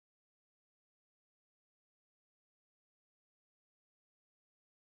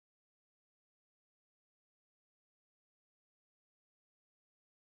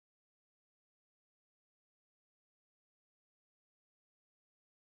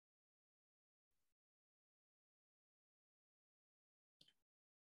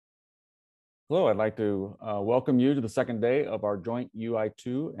Hello, I'd like to welcome you to the second day of our joint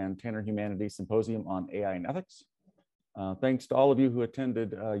UI2 and Tanner Humanities Symposium on AI and Ethics. Thanks to all of you who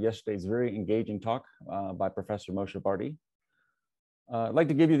attended yesterday's very engaging talk by Professor Moshe Varde. I'd like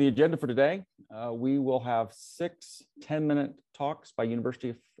to give you the agenda for today. We will have 6 10-minute talks by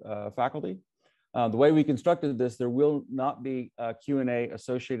university faculty. The way we constructed this, there will not be a Q&A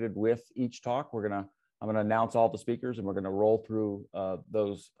associated with each talk. I'm going to announce all the speakers and we're going to roll through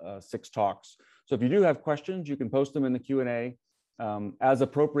those 6 talks. So if you do have questions, you can post them in the Q&A. As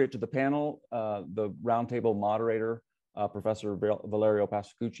appropriate to the panel, the roundtable moderator, Professor Valerio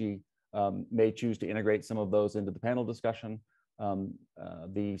Pascucci, may choose to integrate some of those into the panel discussion.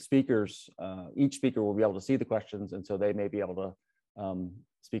 The speakers, each speaker will be able to see the questions, and so they may be able to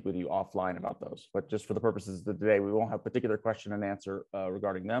speak with you offline about those. But just for the purposes of today, we won't have particular question and answer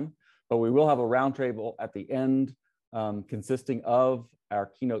regarding them. But we will have a roundtable at the end consisting of our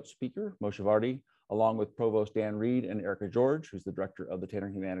keynote speaker, Moshe Varde, along with Provost Dan Reed and Erika George, who's the director of the Tanner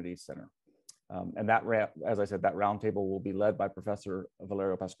Humanities Center. And that, as I said, that roundtable will be led by Professor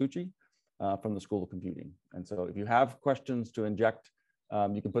Valerio Pascucci from the School of Computing. And so if you have questions to inject,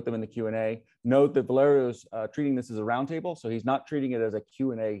 you can put them in the Q&A. Note that Valerio's treating this as a roundtable, so he's not treating it as a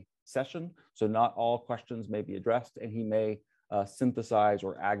Q&A session. So not all questions may be addressed, and he may synthesize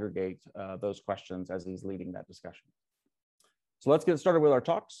or aggregate those questions as he's leading that discussion. So let's get started with our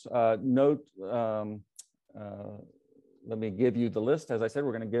talks. Let me give you the list. As I said,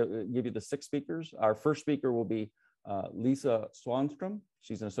 we're going to give you the 6 speakers. Our first speaker will be Lisa Swanstrom.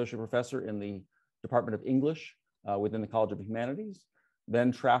 She's an associate professor in the Department of English within the College of Humanities.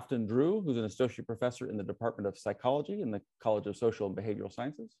 Then Trafton Drew, who's an associate professor in the Department of Psychology in the College of Social and Behavioral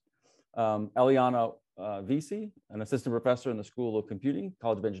Sciences. Elaine Wiese, an assistant professor in the School of Computing,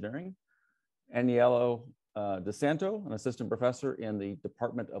 College of Engineering. Aniello De Santo, an assistant professor in the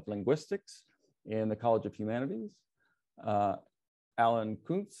Department of Linguistics in the College of Humanities.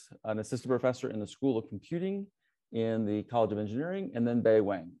 Kuntz, an assistant professor in the School of Computing in the College of Engineering. And then Bei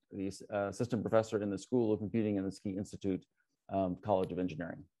Wang, the assistant professor in the School of Computing in the Ski Institute, College of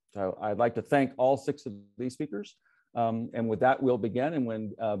Engineering. So I'd like to thank all 6 of these speakers. And with that, we'll begin. And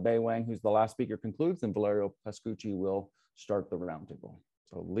when Bei Wang, who's the last speaker, concludes, then Valerio Pascucci will start the roundtable.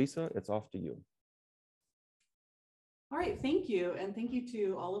 So Lisa, it's off to you. All right, thank you. And thank you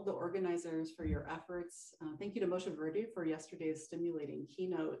to all of the organizers for your efforts. Thank you to Moshe Varde for yesterday's stimulating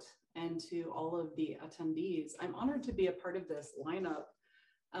keynote, and to all of the attendees. I'm honored to be a part of this lineup.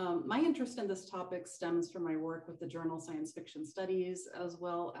 My interest in this topic stems from my work with the journal Science Fiction Studies, as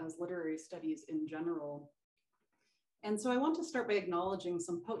well as literary studies in general. And so I want to start by acknowledging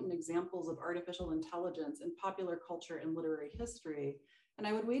some potent examples of artificial intelligence in popular culture and literary history. And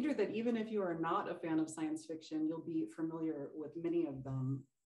I would wager that even if you are not a fan of science fiction, you'll be familiar with many of them.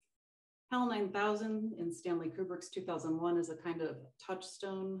 HAL 9000 in Stanley Kubrick's 2001 is a kind of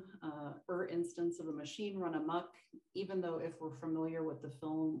touchstone instance of a machine run amok. Even though if we're familiar with the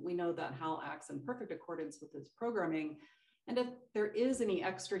film, we know that HAL acts in perfect accordance with its programming. And if there is any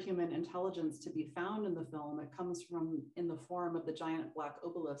extra human intelligence to be found in the film, it comes from in the form of the giant black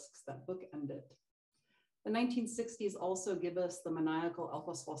obelisks that bookend it. The 1960s also give us the maniacal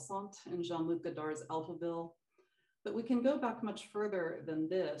Alpha Soixante in Jean-Luc Godard's Alphaville. But we can go back much further than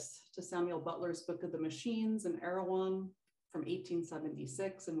this to Samuel Butler's Book of the Machines in Erewhon from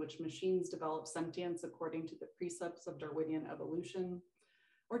 1876, in which machines develop sentience according to the precepts of Darwinian evolution,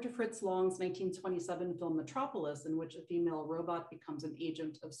 or to Fritz Lang's 1927 film Metropolis, in which a female robot becomes an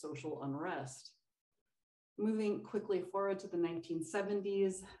agent of social unrest. Moving quickly forward to the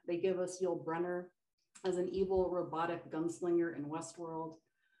 1970s, they give us Yul Brynner as an evil robotic gunslinger in Westworld,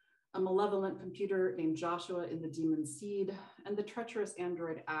 a malevolent computer named Joshua in The Demon Seed, and the treacherous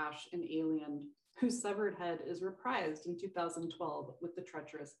android Ash in Alien, whose severed head is reprised in 2012 with the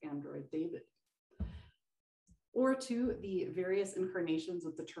treacherous android David. Or to the various incarnations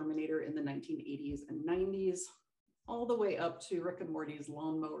of the Terminator in the 1980s and 90s, all the way up to Rick and Morty's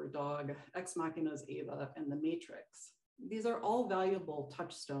lawnmower dog, Ex Machina's Ava, and The Matrix. These are all valuable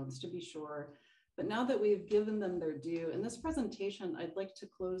touchstones, to be sure, but now that we've given them their due, in this presentation, I'd like to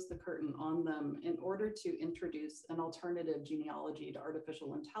close the curtain on them in order to introduce an alternative genealogy to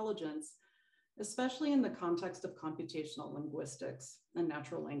artificial intelligence, especially in the context of computational linguistics and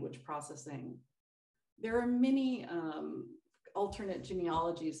natural language processing. There are many alternate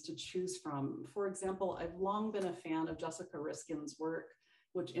genealogies to choose from. For example, I've long been a fan of Jessica Riskin's work,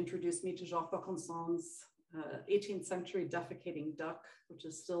 which introduced me to Jacques Vaucanson's 18th century defecating duck, which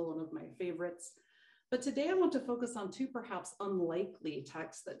is still one of my favorites. But today I want to focus on 2 perhaps unlikely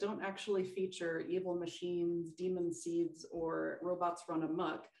texts that don't actually feature evil machines, demon seeds, or robots run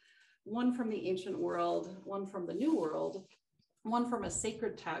amok, one from the ancient world, one from the new world, one from a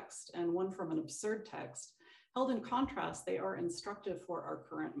sacred text, and one from an absurd text. Held in contrast, they are instructive for our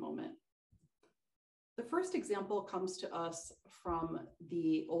current moment. The first example comes to us from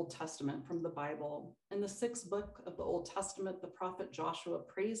the Old Testament, from the Bible. In the 6th book of the Old Testament, the prophet Joshua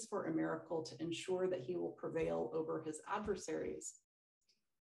prays for a miracle to ensure that he will prevail over his adversaries.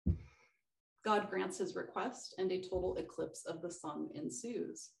 God grants his request, and a total eclipse of the sun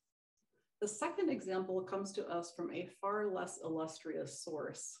ensues. The second example comes to us from a far less illustrious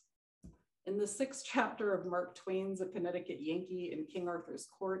source. In the 6th chapter of Mark Twain's A Connecticut Yankee in King Arthur's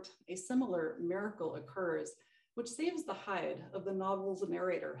Court, a similar miracle occurs, which saves the hide of the novel's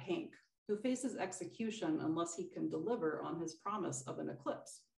narrator, Hank, who faces execution unless he can deliver on his promise of an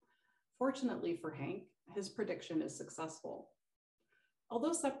eclipse. Fortunately for Hank, his prediction is successful.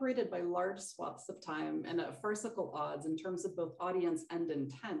 Although separated by large swaths of time and at farcical odds in terms of both audience and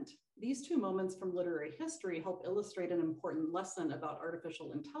intent, these two moments from literary history help illustrate an important lesson about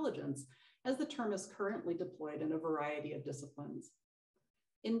artificial intelligence, as the term is currently deployed in a variety of disciplines.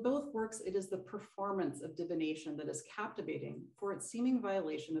 In both works, it is the performance of divination that is captivating for its seeming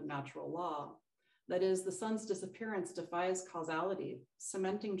violation of natural law. That is, the sun's disappearance defies causality,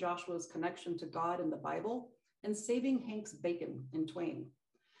 cementing Joshua's connection to God in the Bible and saving Hank's bacon in Twain.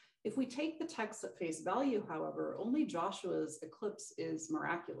 If we take the text at face value, however, only Joshua's eclipse is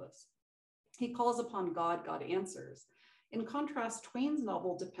miraculous. He calls upon God, God answers. In contrast, Twain's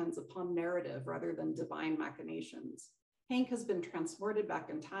novel depends upon narrative rather than divine machinations. Hank has been transported back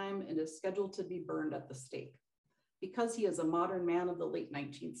in time and is scheduled to be burned at the stake. Because he is a modern man of the late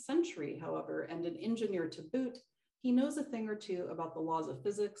 19th century, however, and an engineer to boot, he knows a thing or two about the laws of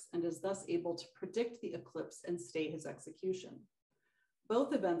physics and is thus able to predict the eclipse and stay his execution.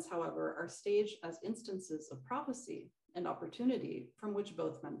 Both events, however, are staged as instances of prophecy and opportunity from which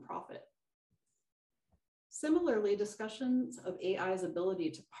both men profit. Similarly, discussions of AI's ability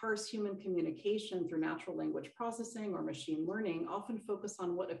to parse human communication through natural language processing or machine learning often focus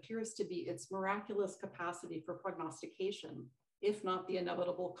on what appears to be its miraculous capacity for prognostication, if not the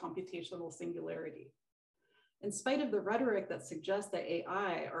inevitable computational singularity. In spite of the rhetoric that suggests that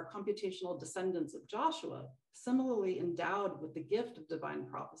AI are computational descendants of Joshua, similarly endowed with the gift of divine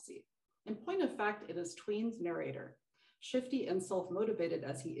prophecy. In point of fact, it is Twain's narrator, shifty and self-motivated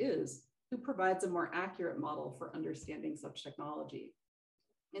as he is, who provides a more accurate model for understanding such technology.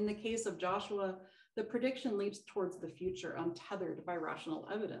 In the case of Joshua, the prediction leaps towards the future untethered by rational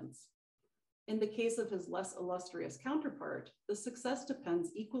evidence. In the case of his less illustrious counterpart, the success depends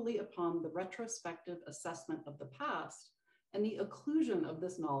equally upon the retrospective assessment of the past and the occlusion of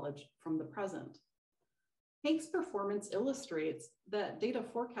this knowledge from the present. Hank's performance illustrates that data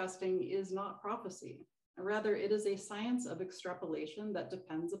forecasting is not prophecy. Rather, it is a science of extrapolation that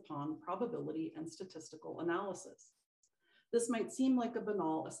depends upon probability and statistical analysis. This might seem like a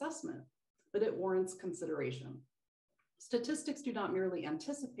banal assessment, but it warrants consideration. Statistics do not merely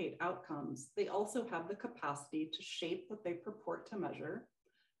anticipate outcomes, they also have the capacity to shape what they purport to measure,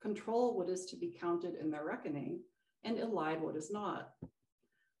 control what is to be counted in their reckoning, and elide what is not.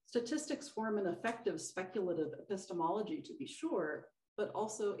 Statistics form an effective speculative epistemology, to be sure, but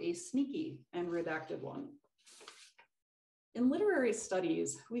also a sneaky and redacted one. In literary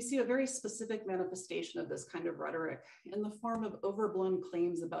studies, we see a very specific manifestation of this kind of rhetoric in the form of overblown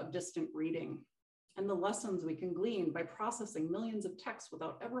claims about distant reading and the lessons we can glean by processing millions of texts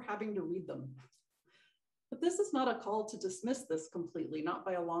without ever having to read them. But this is not a call to dismiss this completely, not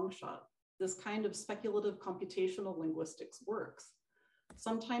by a long shot. This kind of speculative computational linguistics works.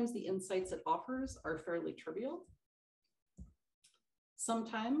 Sometimes the insights it offers are fairly trivial.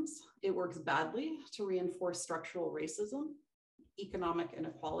 Sometimes it works badly to reinforce structural racism, economic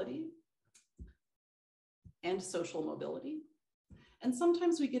inequality, and social mobility. And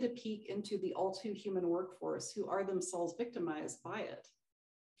sometimes we get a peek into the all too human workforce who are themselves victimized by it.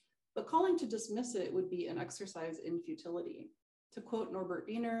 But calling to dismiss it would be an exercise in futility. To quote Norbert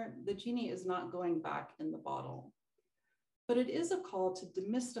Wiener, the genie is not going back in the bottle. But it is a call to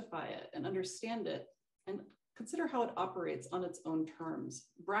demystify it and understand it and consider how it operates on its own terms,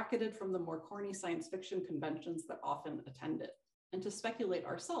 bracketed from the more corny science fiction conventions that often attend it, and to speculate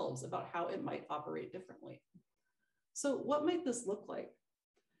ourselves about how it might operate differently. So what might this look like?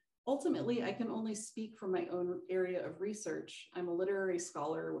 Ultimately, I can only speak from my own area of research. I'm a literary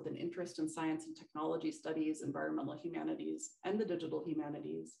scholar with an interest in science and technology studies, environmental humanities, and the digital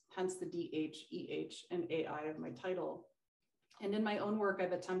humanities, hence the DH, EH, and AI of my title. And in my own work,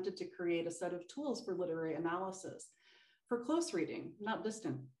 I've attempted to create a set of tools for literary analysis, for close reading, not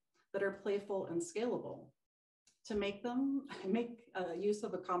distant, that are playful and scalable. To make them, I make use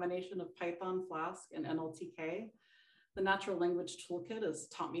of a combination of Python, Flask, and NLTK. The Natural Language Toolkit has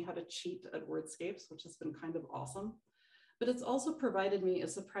taught me how to cheat at wordscapes, which has been kind of awesome. But it's also provided me a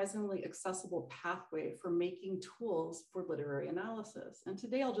surprisingly accessible pathway for making tools for literary analysis. And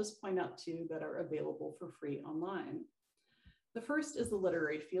today I'll just point out two that are available for free online. The first is the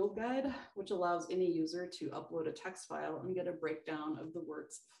Literary Field Guide, which allows any user to upload a text file and get a breakdown of the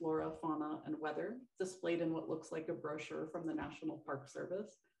words flora, fauna, and weather, displayed in what looks like a brochure from the National Park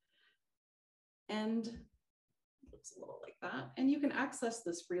Service. And looks a little like that. And you can access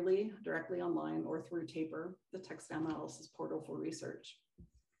this freely, directly online or through Taper, the text analysis portal for research.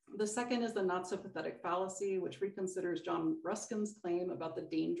 The second is the Not So Pathetic Fallacy, which reconsiders John Ruskin's claim about the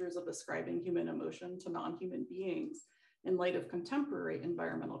dangers of ascribing human emotion to non-human beings in light of contemporary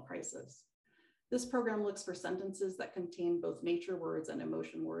environmental crisis. This program looks for sentences that contain both nature words and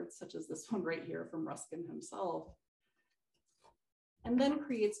emotion words, such as this one right here from Ruskin himself, and then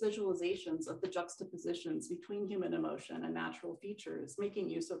creates visualizations of the juxtapositions between human emotion and natural features, making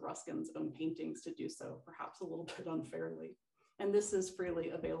use of Ruskin's own paintings to do so, perhaps a little bit unfairly. And this is freely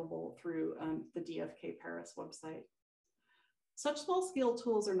available through the DFK Paris website. Such small-scale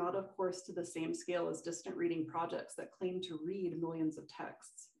tools are not, of course, to the same scale as distant reading projects that claim to read millions of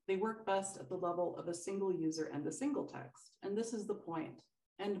texts. They work best at the level of a single user and a single text. And this is the point,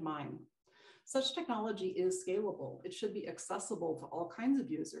 and mine. Such technology is scalable. It should be accessible to all kinds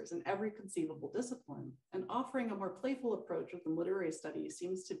of users in every conceivable discipline. And offering a more playful approach within literary studies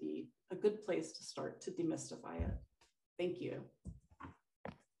seems to be a good place to start to demystify it. Thank you.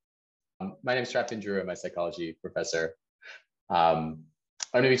 My name is Trafton Drew. I'm a psychology professor. I'm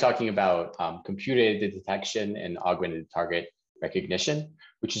going to be talking about computer-aided detection and augmented target recognition,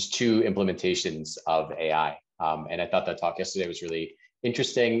 which is two implementations of AI. And I thought that talk yesterday was really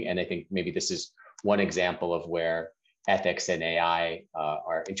interesting. And I think maybe this is one example of where ethics and AI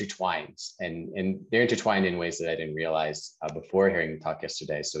are intertwined. And they're intertwined in ways that I didn't realize before hearing the talk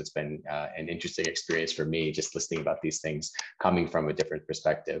yesterday. So it's been an interesting experience for me just listening about these things coming from a different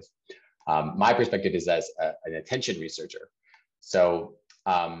perspective. My perspective is as an attention researcher. So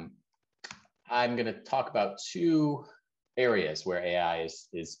I'm going to talk about two areas where AI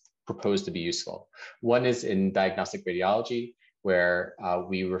is proposed to be useful. One is in diagnostic radiology, where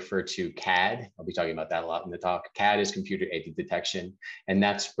we refer to CAD. I'll be talking about that a lot in the talk. CAD is computer-aided detection, and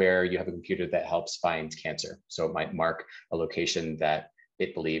that's where you have a computer that helps find cancer. So it might mark a location that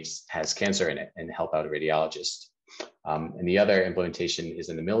it believes has cancer in it and help out a radiologist. And the other implementation is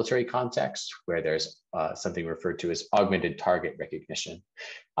in the military context, where there's something referred to as augmented target recognition.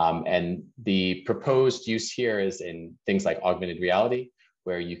 And the proposed use here is in things like augmented reality,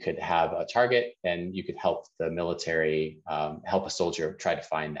 where you could have a target and you could help the military, help a soldier try to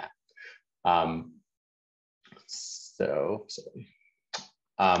find that. So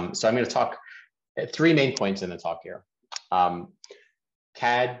I'm going to talk at three main points in the talk here.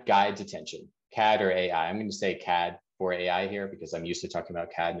 CAD guides attention, CAD or AI. I'm going to say CAD for AI here because I'm used to talking about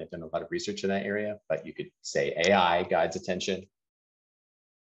CAD and I've done a lot of research in that area, but you could say AI guides attention.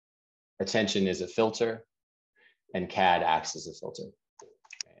 Attention is a filter and CAD acts as a filter.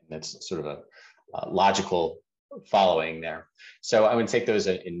 And that's sort of a logical following there. So I'm going to take those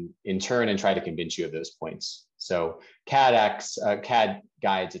in turn and try to convince you of those points. So CAD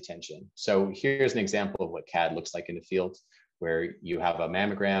guides attention. So here's an example of what CAD looks like in the field, where you have a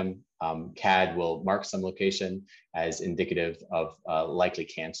mammogram. CAD will mark some location as indicative of likely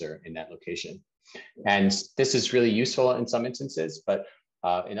cancer in that location. And this is really useful in some instances, but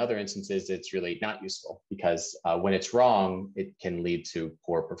in other instances, it's really not useful because when it's wrong, it can lead to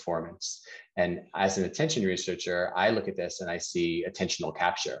poor performance. And as an attention researcher, I look at this and I see attentional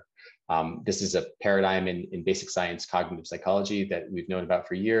capture. This is a paradigm in basic science cognitive psychology that we've known about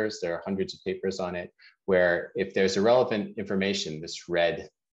for years. There are hundreds of papers on it, where if there's irrelevant information, this red,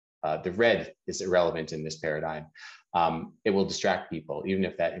 the red is irrelevant in this paradigm, it will distract people, even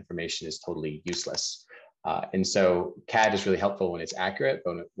if that information is totally useless. And so CAD is really helpful when it's accurate,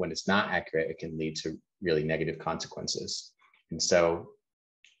 but when it's not accurate, it can lead to really negative consequences. And so,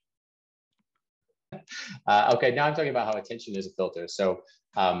 okay, now I'm talking about how attention is a filter. So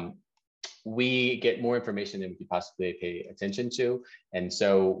we get more information than we could possibly pay attention to. And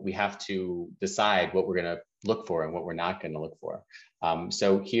so we have to decide what we're going to look for and what we're not going to look for.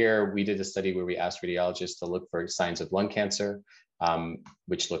 So here we did a study where we asked radiologists to look for signs of lung cancer,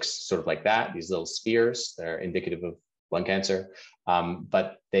 which looks sort of like that, these little spheres that are indicative of lung cancer,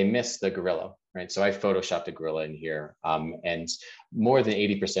 but they missed the gorilla, right? So I photoshopped a gorilla in here, and more than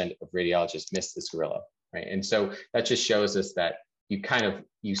 80% of radiologists missed this gorilla, right? And so that just shows us that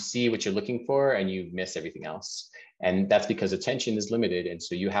you see what you're looking for and you miss everything else. And that's because attention is limited. And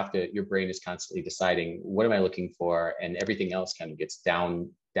so your brain is constantly deciding, what am I looking for? And everything else kind of gets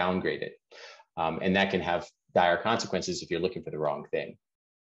downgraded. And that can have dire consequences if you're looking for the wrong thing.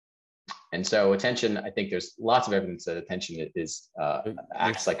 And so attention, I think there's lots of evidence that attention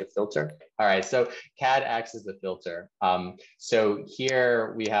acts like a filter. All right, so CAD acts as a filter. So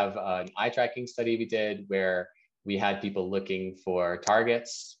here we have an eye tracking study we did where we had people looking for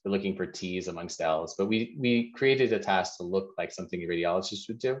targets, we're looking for T's amongst L's, but we created a task to look like something a radiologist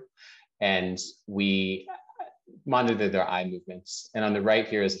would do. And we monitored their eye movements. And on the right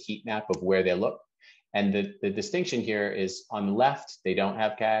here is a heat map of where they look. And the distinction here is on the left, they don't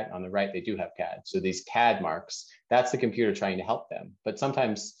have CAD. On the right, they do have CAD. So these CAD marks, that's the computer trying to help them. But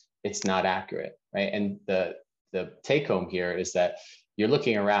sometimes it's not accurate, right? And the take home here is that you're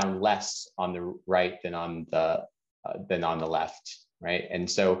looking around less on the right than on the left, right? And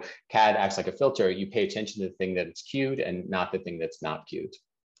so CAD acts like a filter. You pay attention to the thing that it's cued and not the thing that's not cued.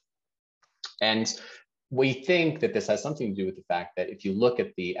 And we think that this has something to do with the fact that if you look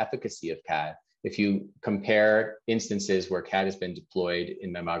at the efficacy of CAD, if you compare instances where CAD has been deployed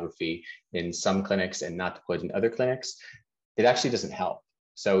in mammography in some clinics and not deployed in other clinics, it actually doesn't help.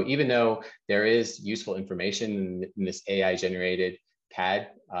 So even though there is useful information in this AI-generated CAD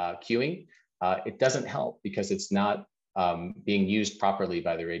queuing, it doesn't help because it's not being used properly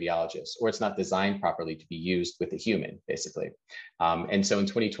by the radiologist, or it's not designed properly to be used with a human, basically. And so in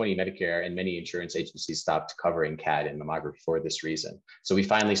 2020, Medicare and many insurance agencies stopped covering CAD and mammography for this reason. So we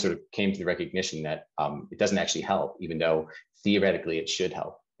finally sort of came to the recognition that it doesn't actually help, even though theoretically it should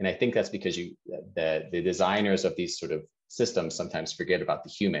help. And I think that's because the designers of these sort of systems sometimes forget about the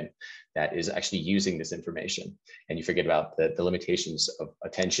human that is actually using this information. And you forget about the limitations of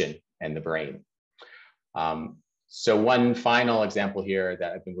attention and the brain. So one final example here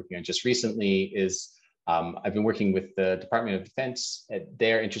that I've been working on just recently is I've been working with the Department of Defense.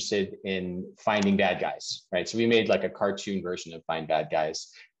 They're interested in finding bad guys, right? So we made like a cartoon version of Find Bad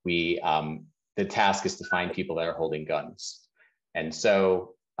Guys. The task is to find people that are holding guns. And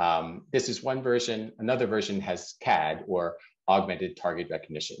so this is one version. Another version has CAD, or Augmented Target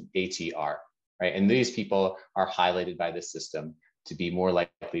Recognition, ATR, right? And these people are highlighted by the system to be more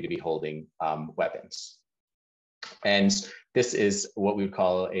likely to be holding weapons. And this is what we would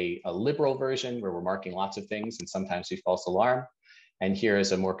call a liberal version, where we're marking lots of things and sometimes we false alarm. And here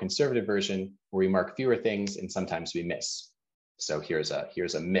is a more conservative version where we mark fewer things and sometimes we miss. So here's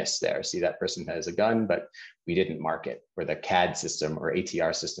a miss there. See, that person has a gun, but we didn't mark it, or the CAD system or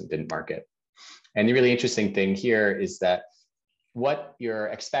ATR system didn't mark it. And the really interesting thing here is that what you're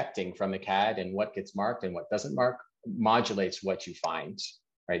expecting from the CAD and what gets marked and what doesn't mark modulates what you find.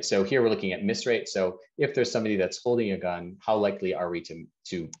 Right, so here we're looking at miss rate. So if there's somebody that's holding a gun, how likely are we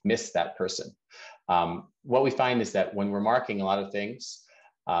to miss that person? What we find is that when we're marking a lot of things,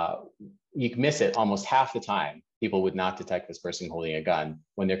 you can miss it almost half the time. People would not detect this person holding a gun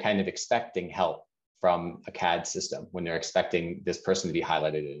when they're kind of expecting help from a CAD system, when they're expecting this person to be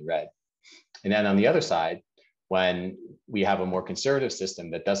highlighted in red. And then on the other side, when we have a more conservative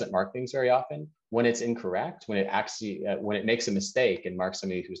system that doesn't mark things very often, when it's incorrect, when it makes a mistake and marks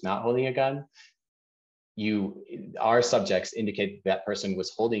somebody who's not holding a gun, our subjects indicate that person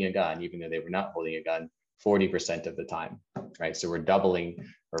was holding a gun, even though they were not holding a gun, 40% of the time, right? So we're doubling,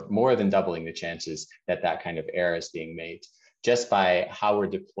 or more than doubling, the chances that that kind of error is being made just by how we're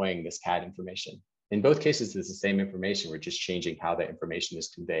deploying this CAD information. In both cases, it's the same information. We're just changing how that information is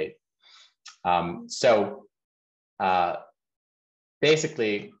conveyed.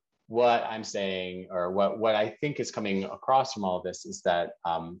 Basically, what I'm saying, or what I think is coming across from all of this, is that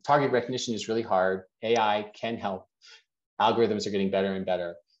target recognition is really hard. AI can help. Algorithms are getting better and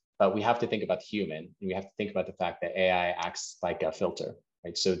better, but we have to think about the human, and we have to think about the fact that AI acts like a filter,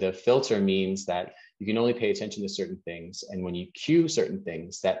 right? So the filter means that you can only pay attention to certain things, and when you cue certain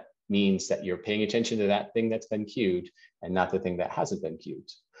things, that means that you're paying attention to that thing that's been cued and not the thing that hasn't been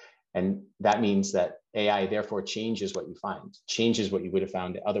cued. And that means that AI therefore changes what you find, changes what you would have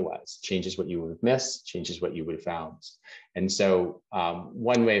found otherwise, changes what you would have missed, changes what you would have found. And so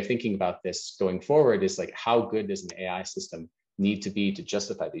one way of thinking about this going forward is like, how good does an AI system need to be to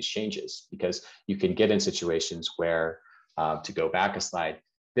justify these changes? Because you can get in situations where, to go back a slide,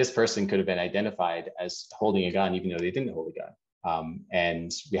 this person could have been identified as holding a gun even though they didn't hold a gun.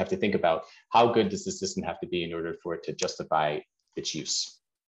 And we have to think about how good does the system have to be in order for it to justify its use.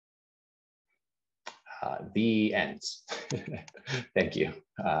 The end. Thank you.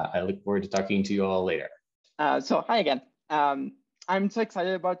 I look forward to talking to you all later. So hi again. I'm so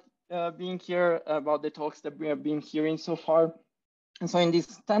excited about being here, about the talks that we have been hearing so far. And so in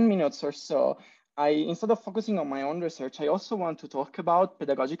these 10 minutes or so, instead of focusing on my own research, I also want to talk about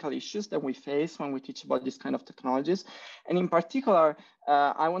pedagogical issues that we face when we teach about these kind of technologies. And in particular,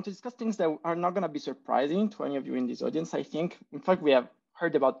 I want to discuss things that are not going to be surprising to any of you in this audience. I think, in fact, we have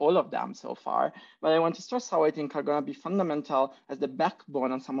heard about all of them so far, but I want to stress how I think are going to be fundamental as the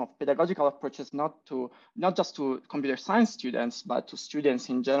backbone on some of pedagogical approaches, not just to computer science students, but to students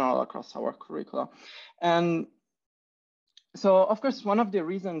in general across our curricula. And so, of course, one of the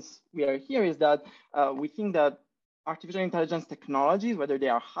reasons we are here is that we think that artificial intelligence technologies, whether they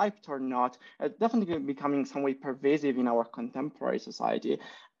are hyped or not, are definitely becoming some way pervasive in our contemporary society.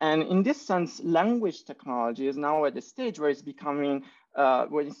 And in this sense, language technology is now at the stage where it's becoming,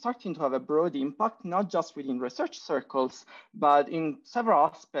 where it's starting to have a broad impact, not just within research circles, but in several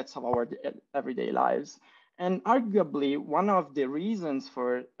aspects of our everyday lives. And arguably, one of the reasons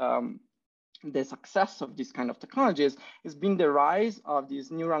for the success of these kind of technologies has been the rise of these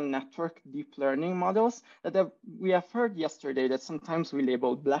neural network deep learning models that we have heard yesterday that sometimes we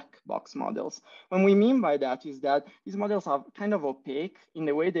label black box models. What we mean by that is that these models are kind of opaque in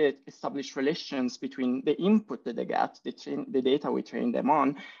the way they establish relations between the input that they get, the data we train them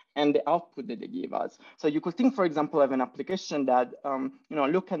on, and the output that they give us. So you could think, for example, of an application that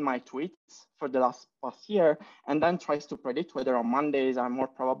look at my tweets for the past year, and then tries to predict whether on Mondays I'm more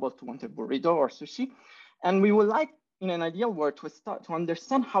probable to want a burrito or sushi. And we would like, in an ideal world, to start to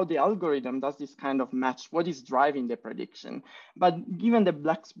understand how the algorithm does this kind of match, what is driving the prediction. But given the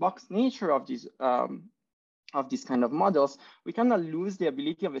black box nature of these kind of models, we kind of lose the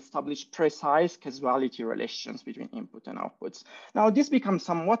ability of establish precise causality relations between input and outputs. Now, this becomes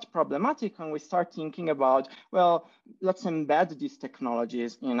somewhat problematic when we start thinking about, well, let's embed these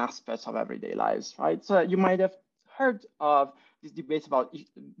technologies in aspects of everyday lives, right? So you might have heard of these debates about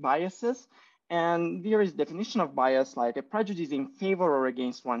biases. And there is definition of bias like a prejudice in favor or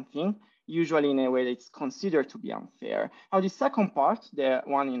against one thing, usually in a way that's considered to be unfair. Now, the second part, the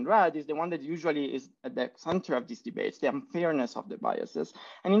one in red, is the one that usually is at the center of these debates, the unfairness of the biases.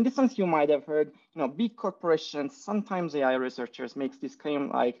 And in this sense, you might have heard, big corporations, sometimes AI researchers makes this claim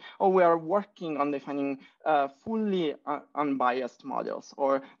like, oh, we are working on defining fully unbiased models,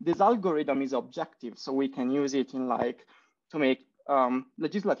 or this algorithm is objective, so we can use it in to make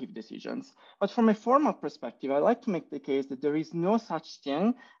legislative decisions. But from a formal perspective, I like to make the case that there is no such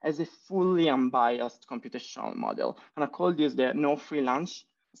thing as a fully unbiased computational model. And I call this the no free lunch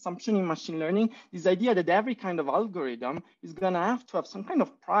assumption in machine learning, this idea that every kind of algorithm is going to have some kind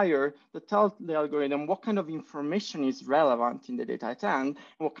of prior that tells the algorithm what kind of information is relevant in the data at hand and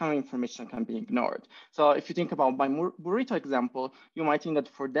what kind of information can be ignored. So if you think about my burrito example, you might think that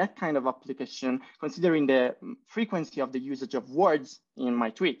for that kind of application, considering the frequency of the usage of words in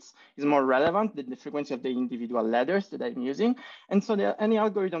my tweets is more relevant than the frequency of the individual letters that I'm using. And so any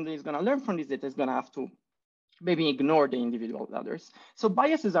algorithm that is going to learn from this data is going to have to maybe ignore the individual letters. So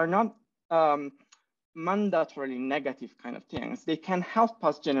biases are not mandatorily negative kind of things. They can help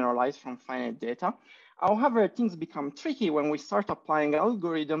us generalize from finite data. However, things become tricky when we start applying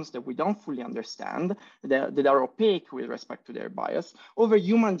algorithms that we don't fully understand, that are opaque with respect to their bias, over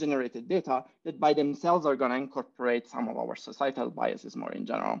human-generated data that by themselves are going to incorporate some of our societal biases more in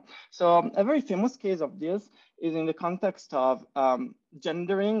general. So a very famous case of this is in the context of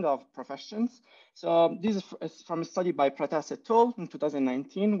gendering of professions. So this is from a study by Pratas et al. In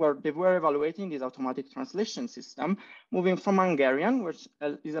 2019, where they were evaluating this automatic translation system, moving from Hungarian, which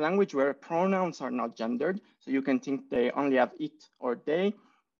is a language where pronouns are not gendered. So you can think they only have it or they,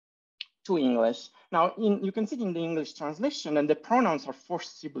 to English. Now, you can see in the English translation, and the pronouns are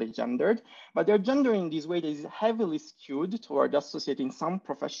forcibly gendered, but they're gendering in this way that is heavily skewed toward associating some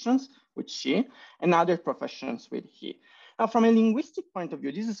professions with she and other professions with he. Now, from a linguistic point of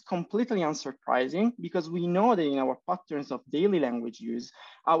view, this is completely unsurprising because we know that in our patterns of daily language use,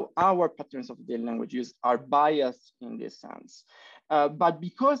 our patterns of daily language use are biased in this sense. But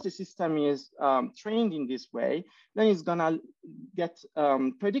because the system is trained in this way, then it's gonna get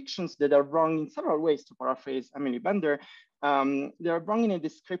predictions that are wrong in several ways, to paraphrase Emily Bender. They are wrong in a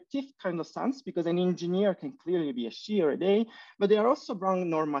descriptive kind of sense because an engineer can clearly be a she or a they, but they are also wrong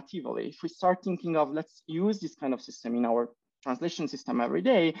normatively. If we start thinking of let's use this kind of system in our translation system every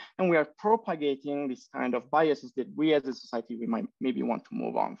day, and we are propagating this kind of biases that we as a society, we might maybe want to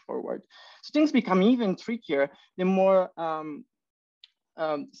move on forward. So things become even trickier the more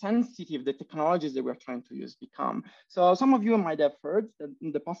sensitive the technologies that we're trying to use become. So some of you might have heard that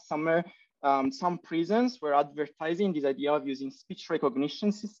in the past summer, some prisons were advertising this idea of using speech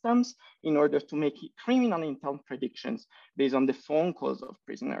recognition systems in order to make criminal intent predictions based on the phone calls of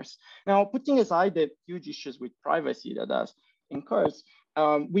prisoners. Now, putting aside the huge issues with privacy that incurs,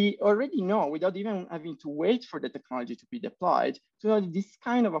 we already know, without even having to wait for the technology to be deployed, so this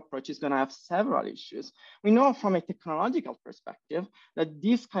kind of approach is going to have several issues. We know from a technological perspective that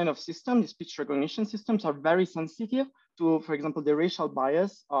this kind of system, the speech recognition systems, are very sensitive to, for example, the racial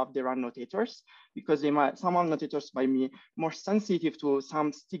bias of their annotators, because some annotators might be more sensitive to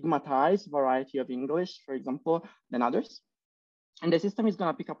some stigmatized variety of English, for example, than others. And the system is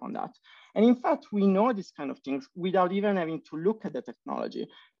going to pick up on that. And in fact, we know these kind of things without even having to look at the technology.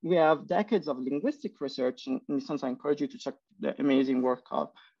 We have decades of linguistic research, and in this sense, I encourage you to check the amazing work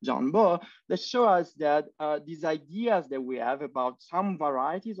of John Boe, that show us that these ideas that we have about some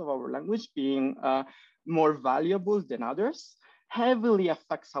varieties of our language being more valuable than others heavily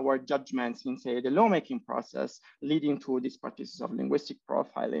affects our judgments in, say, the lawmaking process, leading to these practices of linguistic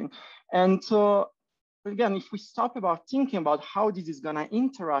profiling. And so, again, if we stop about thinking about how this is going to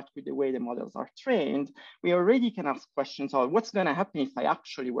interact with the way the models are trained, we already can ask questions of what's going to happen if I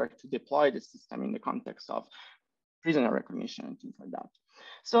actually were to deploy the system in the context of prisoner recognition and things like that.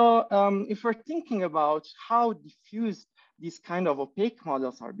 So if we're thinking about how diffuse these kind of opaque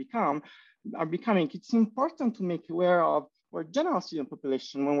models are becoming, it's important to make aware of our general student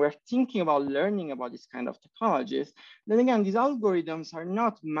population when we're thinking about learning about this kind of technologies. Then again, these algorithms are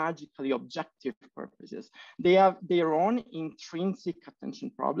not magically objective purposes. They have their own intrinsic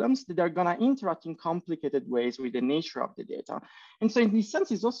attention problems that are gonna interact in complicated ways with the nature of the data. And so in this sense,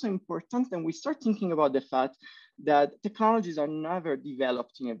 it's also important that we start thinking about the fact that technologies are never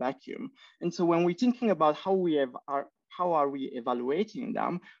developed in a vacuum. And so when we're thinking about how are we evaluating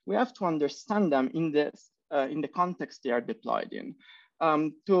them, we have to understand them in the context they are deployed in.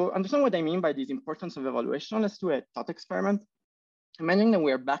 To understand what I mean by this importance of evaluation, let's do a thought experiment. Imagine that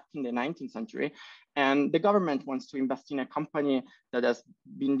we're back in the 19th century and the government wants to invest in a company that has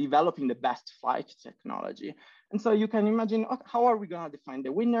been developing the best flight technology. And so you can imagine, how are we gonna define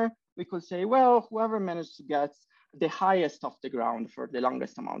the winner? We could say, well, whoever managed to get the highest off the ground for the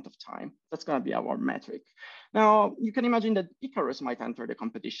longest amount of time, that's gonna be our metric. Now, you can imagine that Icarus might enter the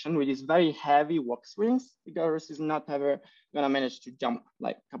competition with these very heavy walk swings. Icarus is not ever gonna manage to jump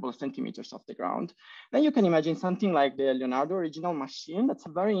like a couple of centimeters off the ground. Then you can imagine something like the Leonardo original machine. That's a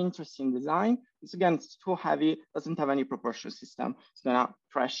very interesting design. It's too heavy, doesn't have any propulsion system. It's gonna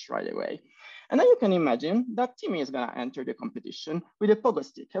crash right away. And then you can imagine that Timmy is gonna enter the competition with a pogo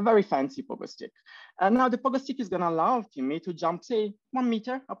stick, a very fancy pogo stick. And now the pogo stick is gonna allow Timmy to jump, say, 1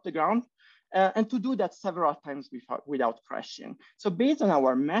 meter up the ground, and to do that several times without crashing. So based on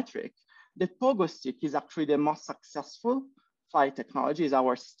our metric, the pogo stick is actually the most successful flight technology, is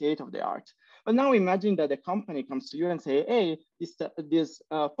our state of the art. But now imagine that a company comes to you and say, hey, this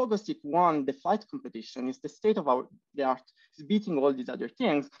pogo stick won the flight competition, is the state of the art, is beating all these other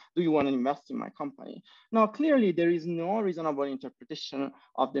things. Do you want to invest in my company? Now, clearly there is no reasonable interpretation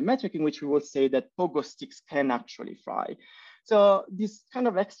of the metric in which we will say that pogo sticks can actually fly. So this kind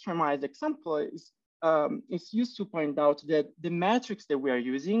of extremized example is used to point out that the metrics that we are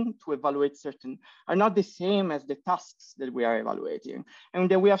using to evaluate certain are not the same as the tasks that we are evaluating. And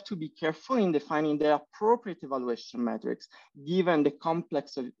that we have to be careful in defining the appropriate evaluation metrics, given the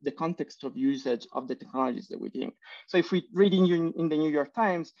context of usage of the technologies that we think. So if we read in the New York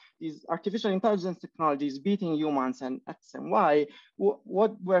Times, these artificial intelligence technologies beating humans and X and Y,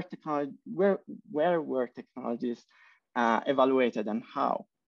 where were technologies evaluated and how?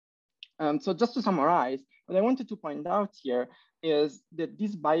 So just to summarize, what I wanted to point out here is that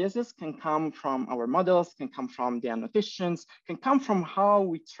these biases can come from our models, can come from the annotations, can come from how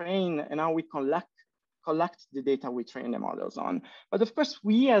we train and how we collect the data we train the models on. But of course,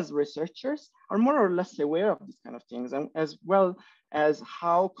 we as researchers are more or less aware of these kind of things, and as well as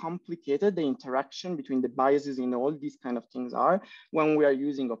how complicated the interaction between the biases in all these kind of things are when we are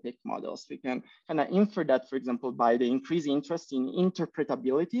using opaque models. We can kind of infer that, for example, by the increased interest in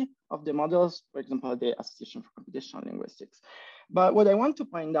interpretability of the models, for example, the Association for Computational Linguistics. But what I want to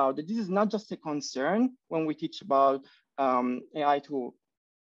point out that this is not just a concern when we teach about AI to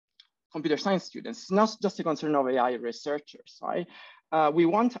computer science students. It's not just a concern of AI researchers, right? We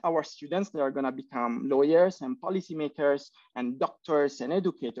want our students that are gonna become lawyers and policymakers and doctors and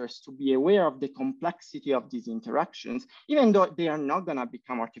educators to be aware of the complexity of these interactions, even though they are not gonna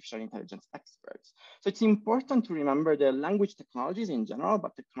become artificial intelligence experts. So it's important to remember the language technologies in general,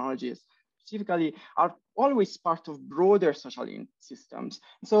 but technologies specifically are always part of broader social systems.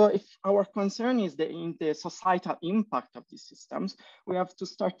 So if our concern is the societal impact of these systems, we have to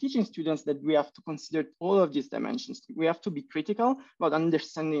start teaching students that we have to consider all of these dimensions. We have to be critical about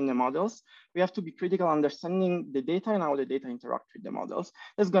understanding the models. We have to be critical understanding the data and how the data interact with the models.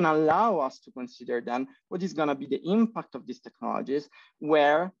 That's going to allow us to consider then what is going to be the impact of these technologies,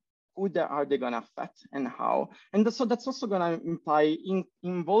 where, who are they going to affect, and how. And so that's also going to imply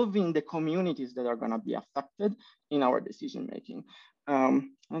involving the communities that are going to be affected in our decision making.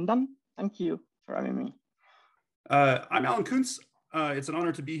 And then, thank you for having me. I'm Alan Kuntz. It's an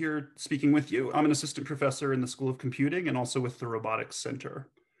honor to be here speaking with you. I'm an assistant professor in the School of Computing and also with the Robotics Center.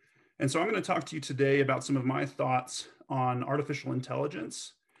 And so I'm going to talk to you today about some of my thoughts on artificial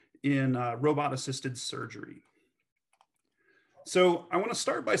intelligence in robot-assisted surgery. So I want to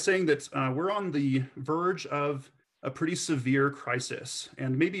start by saying that we're on the verge of a pretty severe crisis,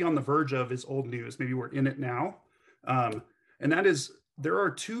 and maybe on the verge of is old news. Maybe we're in it now. And that is, there are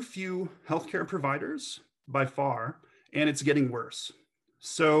too few healthcare providers by far, and it's getting worse.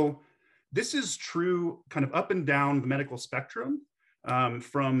 So this is true kind of up and down the medical spectrum,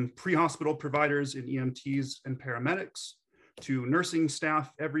 from pre-hospital providers in EMTs and paramedics to nursing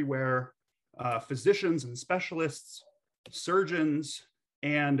staff everywhere, physicians and specialists, surgeons,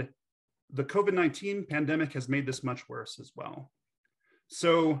 and the COVID-19 pandemic has made this much worse as well.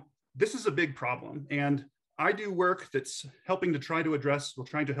 So this is a big problem, and I do work that's helping to try to address, we're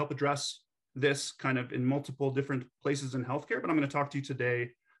trying to help address this kind of in multiple different places in healthcare, but I'm going to talk to you today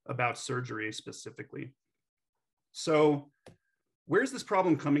about surgery specifically. So where's this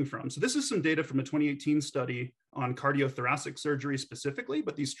problem coming from? So this is some data from a 2018 study on cardiothoracic surgery specifically,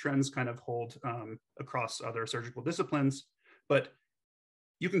 but these trends kind of hold across other surgical disciplines. But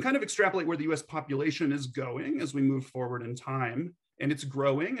you can kind of extrapolate where the US population is going as we move forward in time, and it's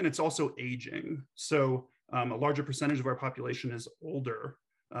growing and it's also aging. So a larger percentage of our population is older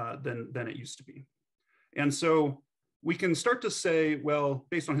than it used to be. And so we can start to say, well,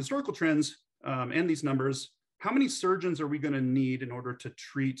 based on historical trends and these numbers, how many surgeons are we going to need in order to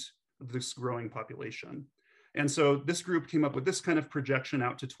treat this growing population? And so this group came up with this kind of projection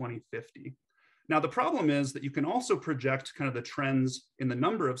out to 2050. Now, the problem is that you can also project kind of the trends in the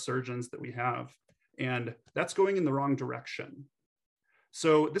number of surgeons that we have, and that's going in the wrong direction.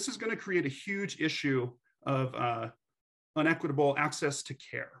 So this is going to create a huge issue of unequitable access to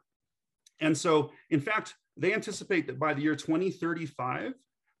care. And so, in fact, they anticipate that by the year 2035,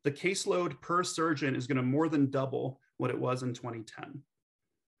 the caseload per surgeon is going to more than double what it was in 2010.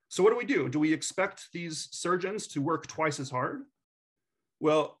 So what do? Do we expect these surgeons to work twice as hard?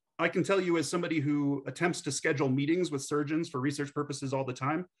 Well, I can tell you as somebody who attempts to schedule meetings with surgeons for research purposes all the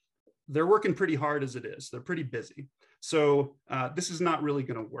time, they're working pretty hard as it is. They're pretty busy. So this is not really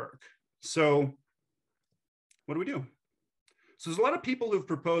going to work. So what do? So there's a lot of people who've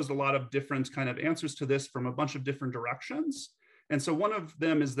proposed a lot of different kind of answers to this from a bunch of different directions. And so one of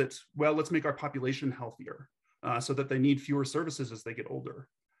them is that, well, let's make our population healthier so that they need fewer services as they get older.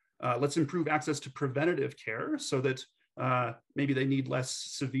 Let's improve access to preventative care so that maybe they need less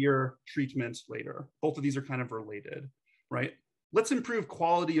severe treatment later. Both of these are kind of related, right? Let's improve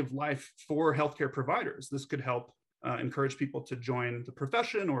quality of life for healthcare providers. This could help encourage people to join the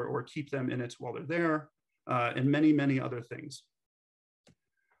profession or keep them in it while they're there, and many, many other things.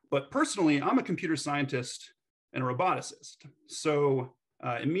 But personally, I'm a computer scientist and a roboticist. So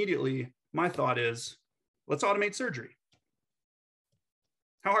immediately, my thought is, let's automate surgery.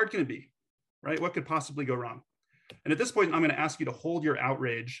 How hard can it be, right? What could possibly go wrong? And at this point, I'm going to ask you to hold your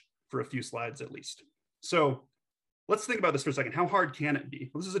outrage for a few slides at least. So let's think about this for a second. How hard can it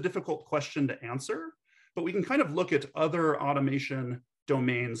be? Well, this is a difficult question to answer, but we can kind of look at other automation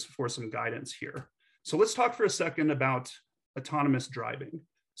domains for some guidance here. So let's talk for a second about autonomous driving.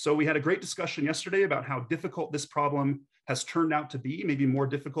 So we had a great discussion yesterday about how difficult this problem has turned out to be, maybe more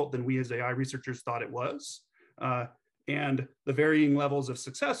difficult than we as AI researchers thought it was, and the varying levels of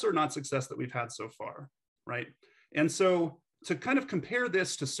success or not success that we've had so far, right? And so to kind of compare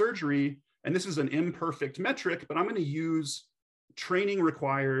this to surgery, and this is an imperfect metric, but I'm going to use training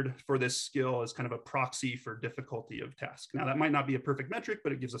required for this skill as kind of a proxy for difficulty of task. Now, that might not be a perfect metric,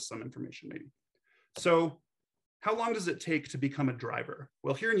 but it gives us some information maybe. So how long does it take to become a driver?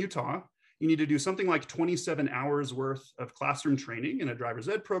 Well, here in Utah, you need to do something like 27 hours worth of classroom training in a driver's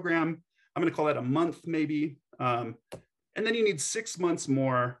ed program. I'm going to call that a month maybe. And then you need 6 months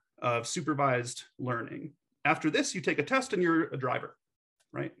more of supervised learning. After this, you take a test and you're a driver,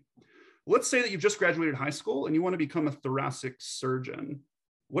 right? Let's say that you've just graduated high school and you want to become a thoracic surgeon.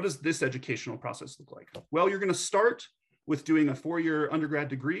 What does this educational process look like? Well, you're going to start with doing a 4-year undergrad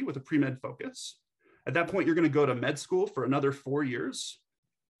degree with a pre-med focus. At that point, you're going to go to med school for another 4 years.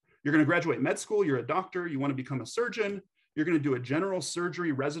 You're going to graduate med school, you're a doctor, you want to become a surgeon. You're going to do a general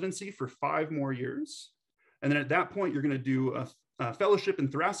surgery residency for 5 more years. And then at that point, you're going to do a fellowship in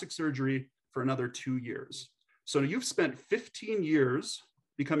thoracic surgery for another 2 years. So you've spent 15 years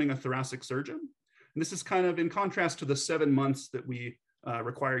becoming a thoracic surgeon. And this is kind of in contrast to the 7 months that we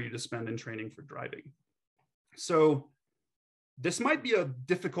require you to spend in training for driving. So this might be a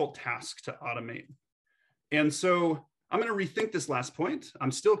difficult task to automate. And so I'm going to rethink this last point.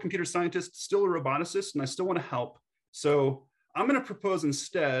 I'm still a computer scientist, still a roboticist, and I still want to help. So I'm going to propose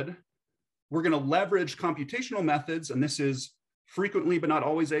instead, we're going to leverage computational methods, and this is frequently but not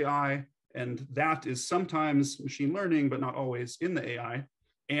always AI, and that is sometimes machine learning but not always in the AI,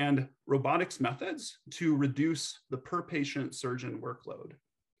 and robotics methods to reduce the per patient surgeon workload.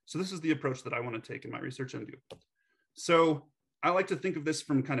 So this is the approach that I want to take in my research and do. So I like to think of this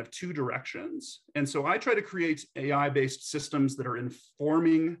from kind of 2 directions. And so I try to create AI-based systems that are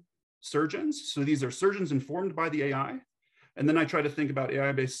informing surgeons. So these are surgeons informed by the AI. And then I try to think about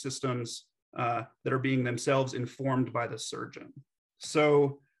AI-based systems that are being themselves informed by the surgeon.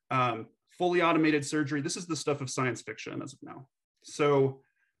 So fully automated surgery, this is the stuff of science fiction as of now. So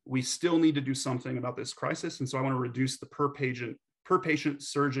we still need to do something about this crisis. And so I want to reduce the per patient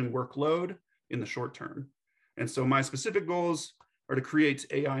surgeon workload in the short term. And so my specific goals are to create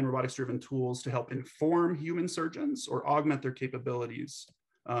AI and robotics-driven tools to help inform human surgeons or augment their capabilities,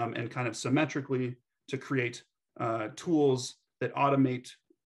 and kind of symmetrically to create tools that automate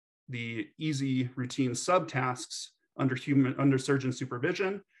the easy routine subtasks under surgeon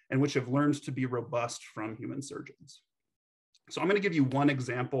supervision and which have learned to be robust from human surgeons. So I'm going to give you one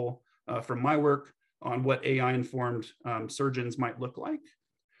example from my work on what AI-informed surgeons might look like.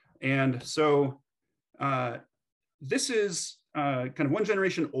 And so this is kind of 1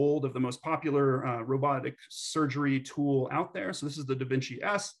 generation old of the most popular robotic surgery tool out there. So this is the Da Vinci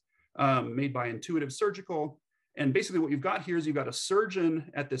S, made by Intuitive Surgical. And basically what you've got here is you've got a surgeon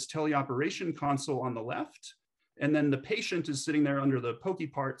at this teleoperation console on the left, and then the patient is sitting there under the pokey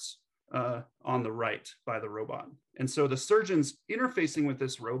parts on the right by the robot. And so the surgeon's interfacing with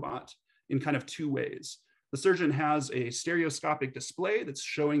this robot in kind of 2 ways. The surgeon has a stereoscopic display that's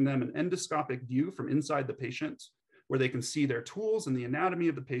showing them an endoscopic view from inside the patient, where they can see their tools and the anatomy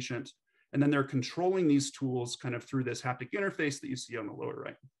of the patient. And then they're controlling these tools kind of through this haptic interface that you see on the lower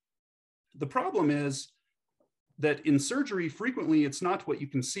right. The problem is that in surgery, frequently, it's not what you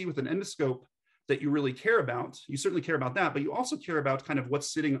can see with an endoscope that you really care about. You certainly care about that, but you also care about kind of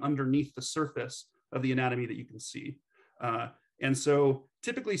what's sitting underneath the surface of the anatomy that you can see. And so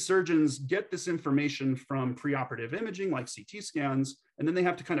typically surgeons get this information from preoperative imaging like CT scans, and then they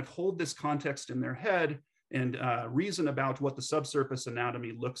have to kind of hold this context in their head and reason about what the subsurface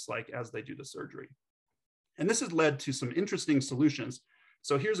anatomy looks like as they do the surgery. And this has led to some interesting solutions.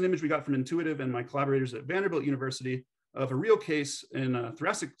 So here's an image we got from Intuitive and my collaborators at Vanderbilt University of a real case in a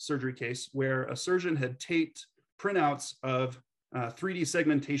thoracic surgery case where a surgeon had taped printouts of 3D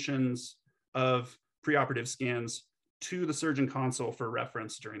segmentations of preoperative scans to the surgeon console for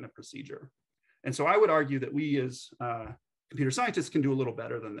reference during the procedure. And so I would argue that we as computer scientists can do a little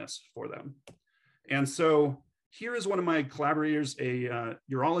better than this for them. And so here is one of my collaborators, a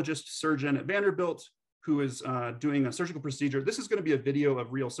urologist surgeon at Vanderbilt, who is doing a surgical procedure. This is going to be a video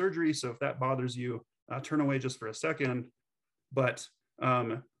of real surgery, so if that bothers you, turn away just for a second. But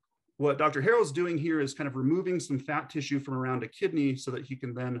what Dr. Harrell's doing here is kind of removing some fat tissue from around a kidney so that he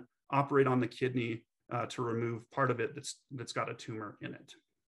can then operate on the kidney to remove part of it that's got a tumor in it.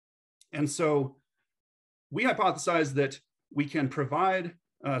 And so we hypothesize that we can provide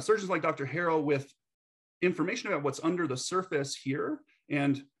surgeons like Dr. Harrell with information about what's under the surface here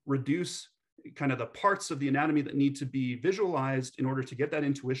and reduce kind of the parts of the anatomy that need to be visualized in order to get that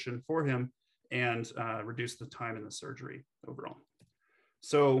intuition for him and reduce the time in the surgery overall.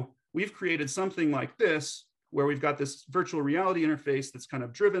 So we've created something like this, where we've got this virtual reality interface that's kind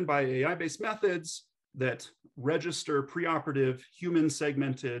of driven by AI-based methods that register preoperative human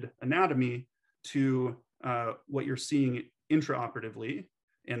segmented anatomy to what you're seeing intraoperatively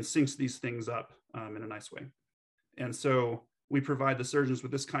and syncs these things up in a nice way. And so we provide the surgeons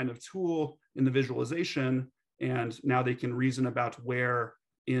with this kind of tool in the visualization, and now they can reason about where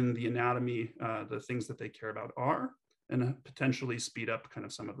in the anatomy the things that they care about are, and potentially speed up kind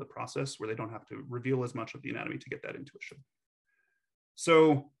of some of the process where they don't have to reveal as much of the anatomy to get that intuition.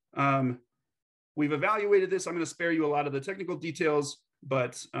 So we've evaluated this. I'm going to spare you a lot of the technical details,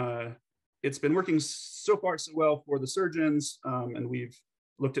 but it's been working so far so well for the surgeons, and we've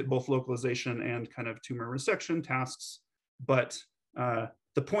looked at both localization and kind of tumor resection tasks. But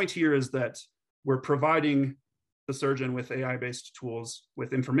the point here is that we're providing the surgeon with AI-based tools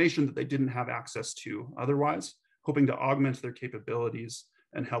with information that they didn't have access to otherwise, hoping to augment their capabilities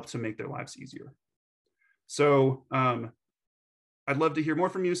and help to make their lives easier. So I'd love to hear more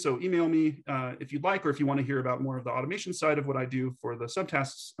from you. So email me if you'd like, or if you want to hear about more of the automation side of what I do for the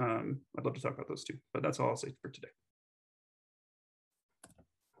subtasks, I'd love to talk about those too. But that's all I'll say for today.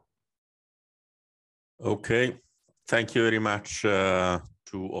 Okay, thank you very much to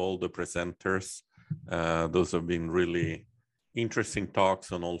all the presenters. Those have been really interesting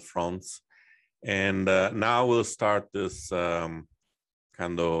talks on all fronts. And now we'll start this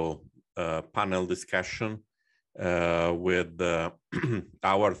kind of panel discussion with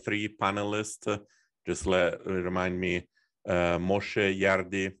our three panelists. Just remind me, Moshe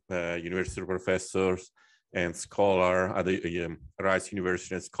Yardi, university professors and scholar at the Rice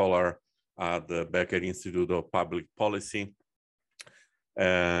University and scholar at the Becker Institute of Public Policy.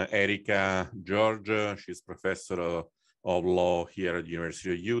 Erika George, she's professor of law here at the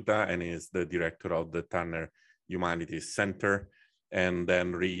University of Utah and is the director of the Turner Humanities Center. And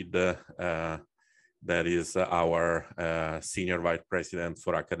then Reed, that is our senior vice president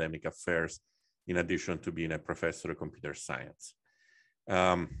for academic affairs, in addition to being a professor of computer science.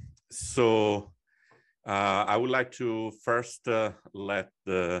 So I would like to first let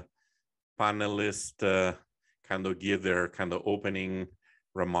the panelists kind of give their kind of opening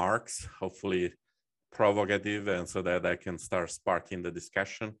remarks, hopefully provocative, and so that I can start sparking the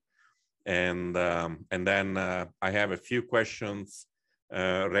discussion. And then I have a few questions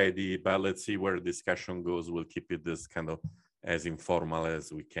ready, but let's see where the discussion goes. We'll keep it this kind of as informal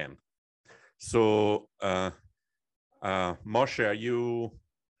as we can. So Moshe, are you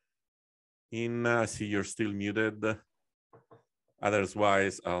in? I see you're still muted.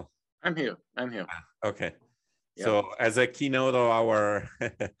 Otherwise, I'll... I'm here. Okay. Yeah. So as a keynote of our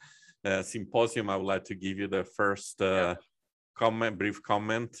symposium, I would like to give you the first brief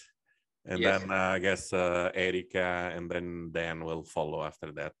comment. And yes. Then I guess Erika and then Dan will follow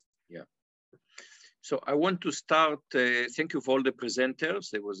after that. Yeah. So I want to start, thank you for all the presenters.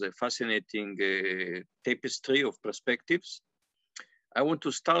 There was a fascinating tapestry of perspectives. I want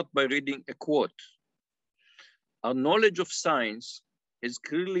to start by reading a quote. Our knowledge of science has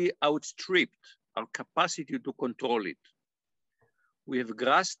clearly outstripped our capacity to control it. We have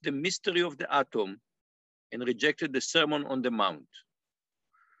grasped the mystery of the atom and rejected the Sermon on the Mount.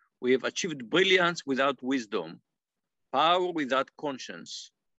 We have achieved brilliance without wisdom, power without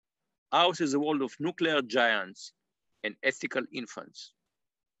conscience. Ours is a world of nuclear giants and ethical infants.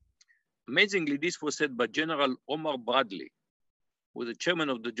 Amazingly, this was said by General Omar Bradley, who was the chairman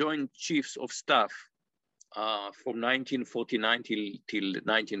of the Joint Chiefs of Staff from 1949 till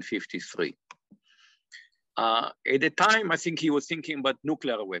 1953. At the time, I think he was thinking about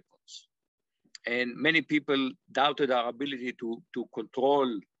nuclear weapons. And many people doubted our ability to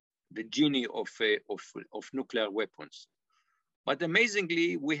control the genie of nuclear weapons. But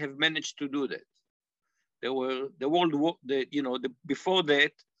amazingly, we have managed to do that. There were the World War, before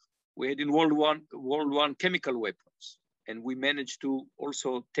that, we had in World War I chemical weapons, and we managed to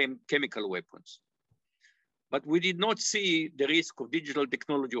also tame chemical weapons. But we did not see the risk of digital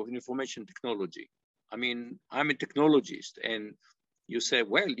technology or information technology. I mean, I'm a technologist, and you say,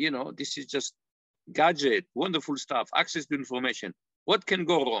 well, this is just gadget, wonderful stuff, access to information. What can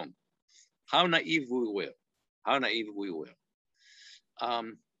go wrong? How naive we were. How naive we were.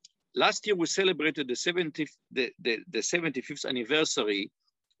 Last year, we celebrated the 75th anniversary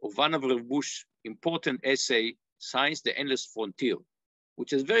of Vannevar Bush's important essay, Science, the Endless Frontier,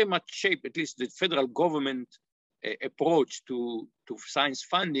 which has very much shaped at least the federal government approach to science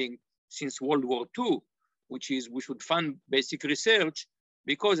funding since World War II, which is we should fund basic research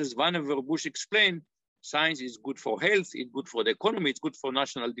because, as Vannevar Bush explained, science is good for health, it's good for the economy, it's good for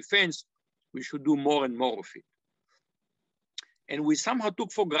national defense. We should do more and more of it. And we somehow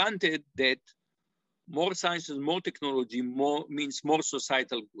took for granted that more science and more technology means more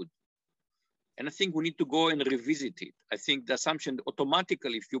societal good. And I think we need to go and revisit it. I think the assumption that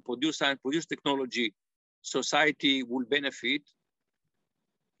automatically, if you produce science, produce technology, society will benefit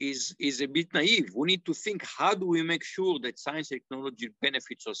is a bit naive. We need to think, how do we make sure that science and technology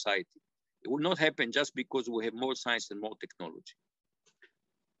benefit society? It will not happen just because we have more science and more technology.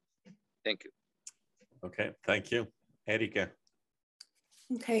 Thank you. Okay, thank you. Erika.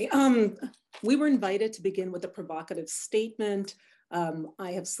 Okay, we were invited to begin with a provocative statement.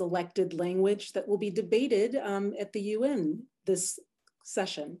 I have selected language that will be debated at the UN this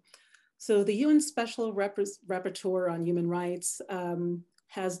session. So the UN Special Rapporteur on Human Rights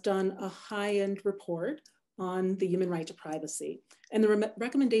has done a high-end report on the human right to privacy. And the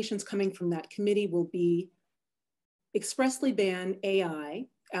recommendations coming from that committee will be expressly ban AI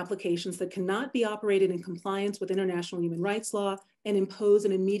applications that cannot be operated in compliance with international human rights law and impose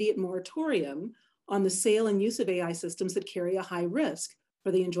an immediate moratorium on the sale and use of AI systems that carry a high risk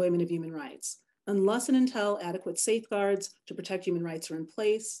for the enjoyment of human rights. Unless and until adequate safeguards to protect human rights are in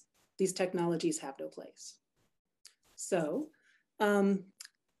place, these technologies have no place. So,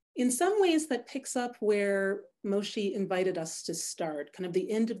 in some ways that picks up where Moshe invited us to start, kind of the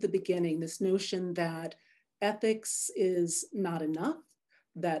end of the beginning, this notion that ethics is not enough,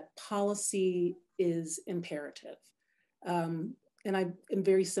 that policy is imperative. And I am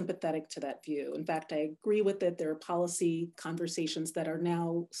very sympathetic to that view. In fact, I agree with it. There are policy conversations that are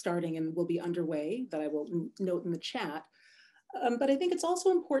now starting and will be underway that I will note in the chat. But I think it's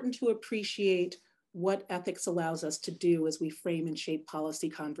also important to appreciate what ethics allows us to do as we frame and shape policy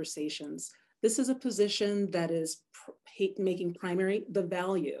conversations. This is a position that is making primary the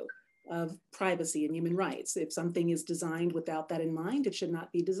value of privacy and human rights. If something is designed without that in mind, it should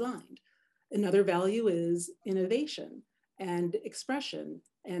not be designed. Another value is innovation and expression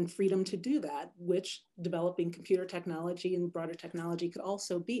and freedom to do that, which developing computer technology and broader technology could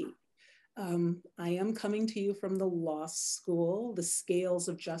also be. I am coming to you from the law school. The scales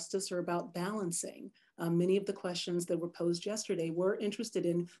of justice are about balancing. Many of the questions that were posed yesterday were interested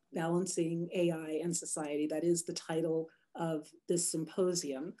in balancing AI and society. That is the title of this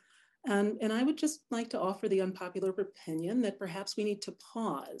symposium. And I would just like to offer the unpopular opinion that perhaps we need to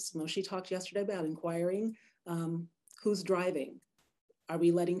pause. Moshe talked yesterday about inquiring who's driving. Are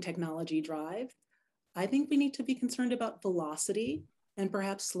we letting technology drive? I think we need to be concerned about velocity and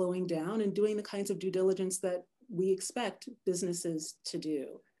perhaps slowing down and doing the kinds of due diligence that we expect businesses to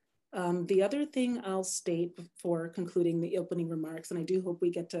do. The other thing I'll state before concluding the opening remarks, and I do hope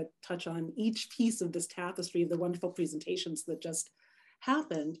we get to touch on each piece of this tapestry of the wonderful presentations that just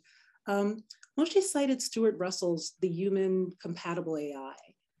happened. Moshe cited Stuart Russell's The Human Compatible AI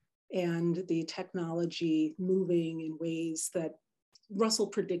and the technology moving in ways that Russell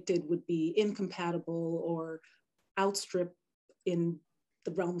predicted would be incompatible or outstrip in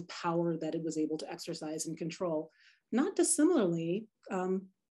the realm of power that it was able to exercise and control. Not dissimilarly,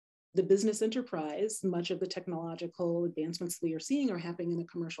 the business enterprise, much of the technological advancements we are seeing are happening in a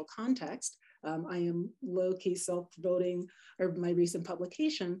commercial context. I am low-key self-promoting my recent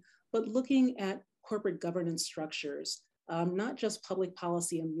publication, but looking at corporate governance structures, not just public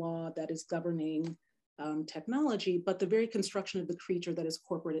policy and law that is governing technology, but the very construction of the creature that is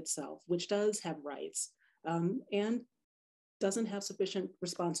corporate itself, which does have rights and doesn't have sufficient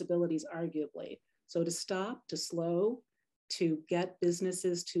responsibilities, arguably. So to stop, to slow, to get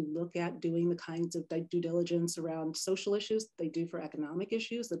businesses to look at doing the kinds of due diligence around social issues they do for economic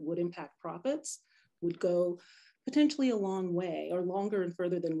issues that would impact profits would go potentially a long way, or longer and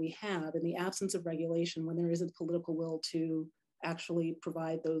further than we have in the absence of regulation when there isn't political will to actually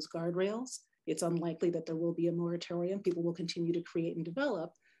provide those guardrails. It's unlikely that there will be a moratorium. People will continue to create and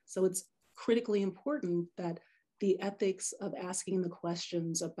develop. So it's critically important that the ethics of asking the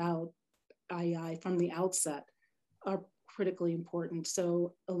questions about AI from the outset are critically important.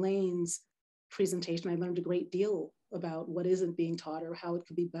 So Elaine's presentation, I learned a great deal about what isn't being taught or how it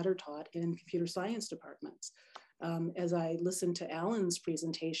could be better taught in computer science departments. As I listened to Alan's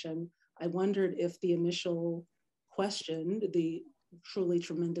presentation, I wondered if the initial question, the truly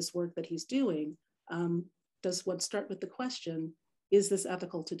tremendous work that he's doing, does one start with the question, is this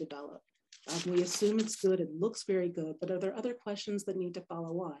ethical to develop? We assume it's good, it looks very good, but are there other questions that need to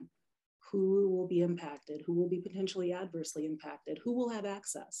follow on? Who will be impacted? Who will be potentially adversely impacted? Who will have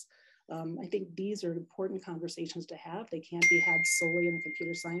access? I think these are important conversations to have. They can't be had solely in a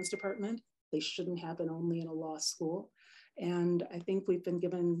computer science department. They shouldn't happen only in a law school. And I think we've been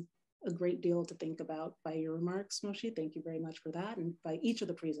given a great deal to think about by your remarks, Moshe. Thank you very much for that. And by each of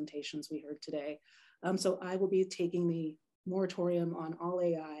the presentations we heard today. So I will be taking the moratorium on all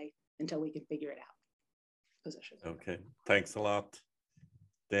AI until we can figure it out position. Okay, thanks a lot.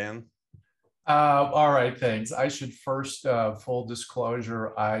 Dan? All right, thanks. I should first, full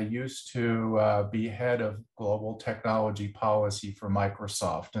disclosure, I used to be head of global technology policy for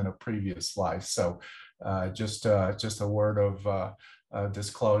Microsoft in a previous life. So just a word of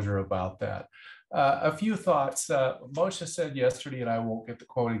disclosure about that. A few thoughts. Moshe said yesterday, and I won't get the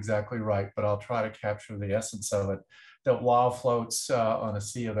quote exactly right, but I'll try to capture the essence of it, that law floats on a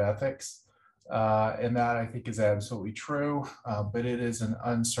sea of ethics. And that I think is absolutely true, but it is an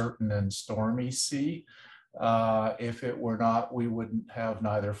uncertain and stormy sea. If it were not, we wouldn't have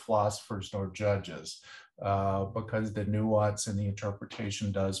neither philosophers nor judges, because the nuance and the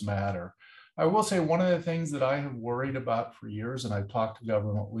interpretation does matter. I will say one of the things that I have worried about for years, and I've talked to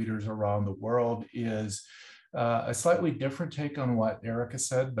government leaders around the world, is a slightly different take on what Erika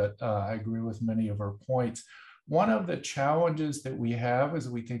said, but I agree with many of her points. One of the challenges that we have as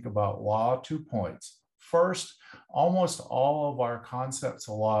we think about law, 2 points. First, almost all of our concepts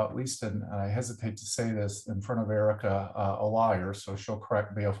of law, at least, and I hesitate to say this in front of Erika, a liar, so she'll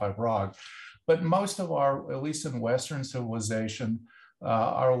correct me if I'm wrong, but most of our, at least in Western civilization,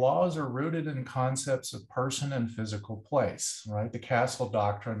 our laws are rooted in concepts of person and physical place, right? The castle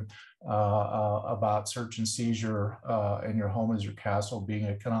doctrine about search and seizure and your home is your castle being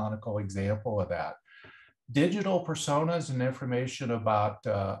a canonical example of that. Digital personas and information about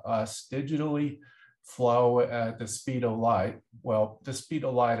us digitally flow at the speed of light. Well, the speed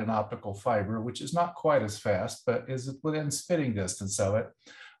of light and optical fiber, which is not quite as fast, but is within spitting distance of it.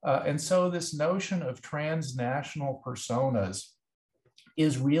 And so this notion of transnational personas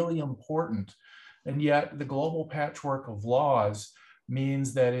is really important. And yet the global patchwork of laws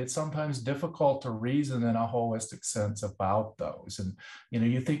means that it's sometimes difficult to reason in a holistic sense about those. And,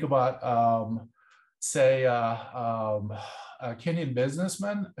 you think about, say, a Kenyan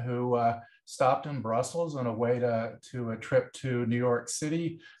businessman who stopped in Brussels on a way to a trip to New York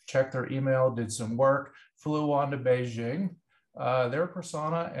City, checked their email, did some work, flew on to Beijing. Their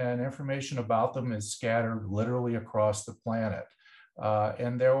persona and information about them is scattered literally across the planet.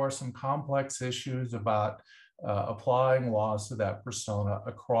 And there were some complex issues about applying laws to that persona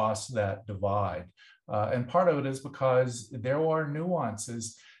across that divide. And part of it is because there are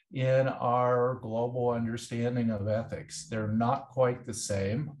nuances in our global understanding of ethics. They're not quite the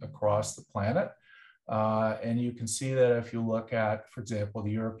same across the planet. And you can see that if you look at, for example,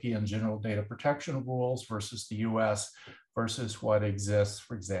 the European General Data Protection Rules versus the US versus what exists,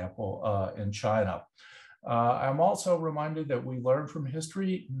 for example, in China. I'm also reminded that we learn from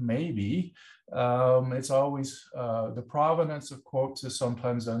history, maybe. It's always, the provenance of quotes is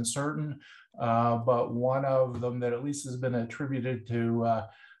sometimes uncertain, but one of them that at least has been attributed to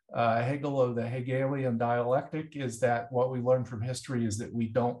Hegel of the Hegelian dialectic is that what we learn from history is that we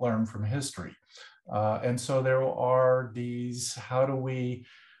don't learn from history. And so there are these, how do we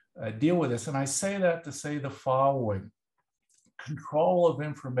deal with this? And I say that to say the following: control of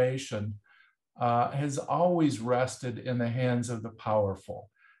information has always rested in the hands of the powerful.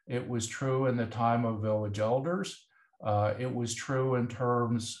 It was true in the time of village elders. It was true in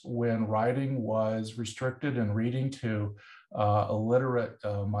terms when writing was restricted and reading to a literate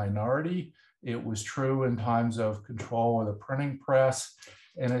minority. It was true in times of control of the printing press,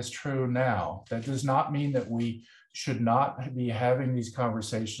 and it's true now. That does not mean that we should not be having these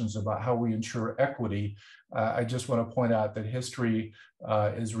conversations about how we ensure equity. I just want to point out that history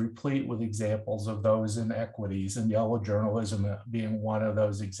is replete with examples of those inequities, and yellow journalism being one of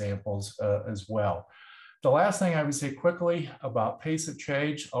those examples as well. The last thing I would say quickly about pace of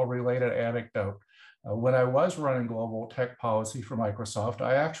change, I'll relate an anecdote. When I was running global tech policy for Microsoft,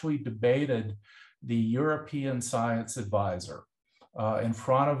 I actually debated the European Science Advisor in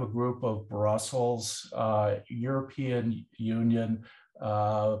front of a group of Brussels European Union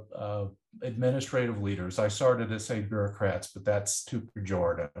administrative leaders. I started to say bureaucrats, but that's too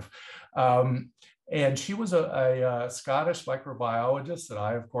pejorative. And she was a Scottish microbiologist, and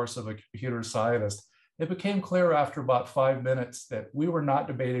I, of course, am a computer scientist. It became clear after about 5 minutes that we were not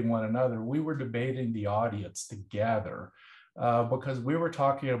debating one another. We were debating the audience together because we were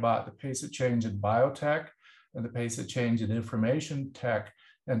talking about the pace of change in biotech and the pace of change in information tech.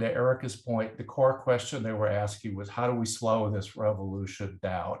 And to Erika's point, the core question they were asking was, how do we slow this revolution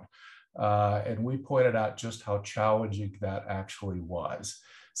down? And we pointed out just how challenging that actually was.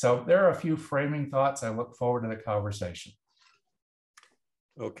 So there are a few framing thoughts. I look forward to the conversation.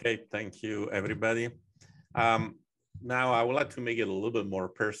 Okay, thank you, everybody. Now I would like to make it a little bit more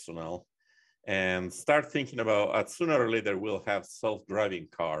personal and start thinking about sooner or later we'll have self-driving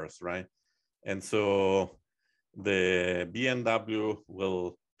cars, right? And so the BMW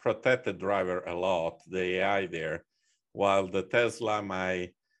will protect the driver a lot, the AI there, while the Tesla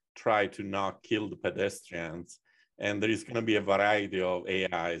might try to not kill the pedestrians. And there is going to be a variety of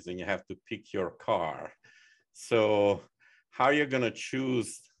AIs, and you have to pick your car. So how are you going to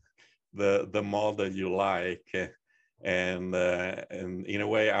choose the model you like? And in a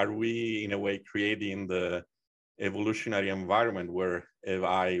way, are we in a way creating the evolutionary environment where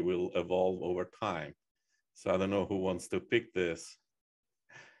AI will evolve over time? So I don't know who wants to pick this.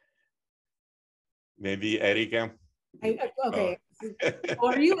 Maybe Erika? Okay. So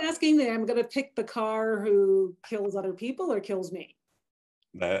are you asking that I'm going to pick the car who kills other people or kills me?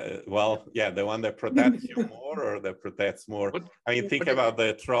 Well, yeah, the one that protects you more or that protects more. I mean, think about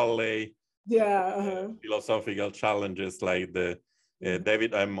the trolley Yeah. Philosophical challenges like the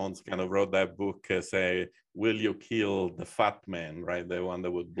David Emmons kind of wrote that book, say, will you kill the fat man, right? The one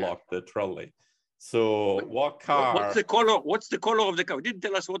that would block the trolley. So what car? What's the color? What's the color of the car? You didn't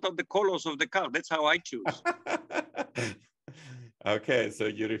tell us what are the colors of the car. That's how I choose. Okay, so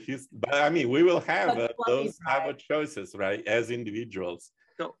you refuse, but I mean, we will have those type of choices, right? As individuals.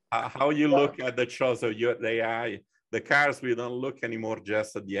 So how you look at the choice of the AI, the cars, we don't look anymore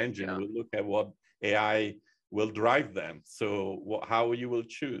just at the engine. Yeah. We look at what AI will drive them. So how you will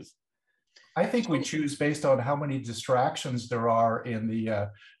choose? I think we choose based on how many distractions there are in the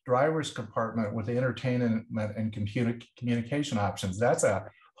driver's compartment with the entertainment and communication options. That's a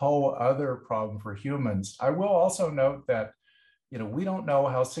whole other problem for humans. I will also note that, you know, we don't know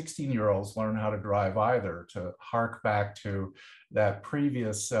how 16-year-olds learn how to drive either, to hark back to that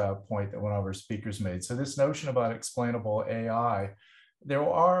previous point that one of our speakers made. So this notion about explainable AI,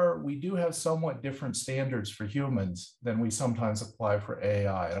 we do have somewhat different standards for humans than we sometimes apply for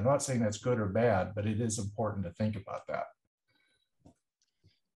AI. And I'm not saying that's good or bad, but it is important to think about that.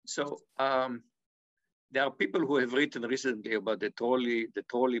 So there are people who have written recently about the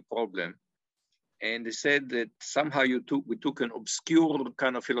trolley problem. And they said that somehow we took an obscure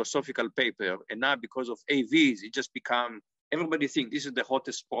kind of philosophical paper, and now because of AVs, it just become, everybody thinks this is the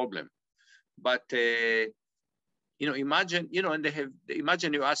hottest problem. But you know, imagine, you know, and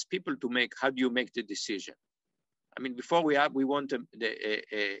imagine you ask people to make, how do you make the decision? I mean, before we want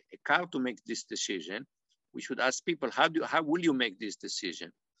a car to make this decision, we should ask people, how will you make this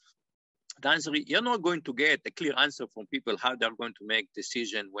decision? The answer is, you're not going to get a clear answer from people how they're going to make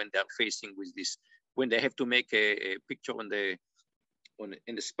decision when they're facing with this, when they have to make a picture in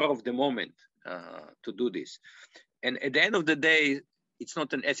the spur of the moment to do this. And at the end of the day, it's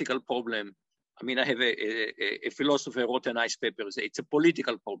not an ethical problem. I mean, I have a philosopher wrote a nice paper. It's a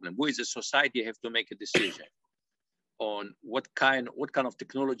political problem. We as a society have to make a decision on what kind of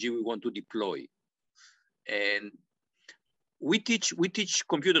technology we want to deploy. And we teach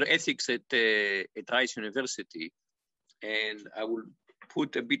computer ethics at Rice University, and I will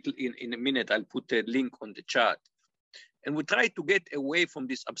put a bit in a minute. I'll put a link on the chat, and we try to get away from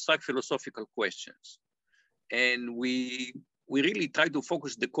these abstract philosophical questions, and we really try to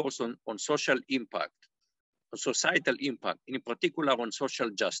focus the course on social impact, on societal impact, in particular on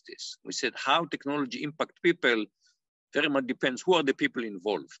social justice. We said how technology impact people very much depends who are the people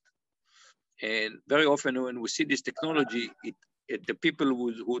involved. And very often when we see this technology, the people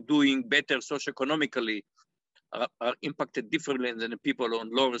who are doing better socioeconomically are impacted differently than the people on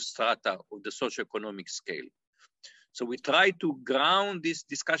lower strata of the socioeconomic scale. So we try to ground this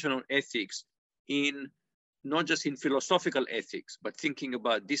discussion on ethics in not just in philosophical ethics, but thinking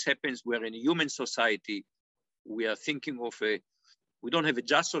about this happens, we're in a human society. We are thinking of we don't have a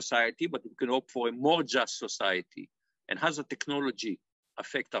just society, but we can hope for a more just society. And how does the technology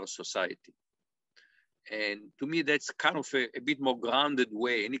affect our society? And to me, that's kind of a bit more grounded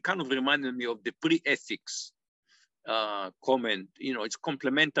way. And it kind of reminded me of the pre-ethics comment. You know, it's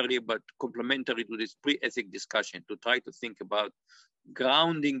complementary, but complementary to this pre-ethic discussion to try to think about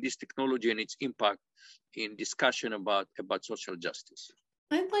grounding this technology and its impact in discussion about social justice.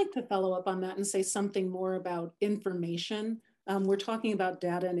 I'd like to follow up on that and say something more about information. We're talking about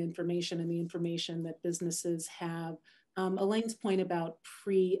data and information and the information that businesses have. Elaine's point about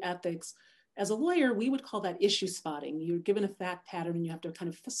pre-ethics, as a lawyer, we would call that issue spotting. You're given a fact pattern and you have to kind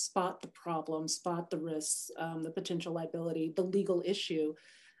of spot the problem, spot the risks, the potential liability, the legal issue.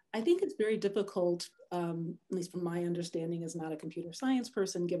 I think it's very difficult, at least from my understanding as not a computer science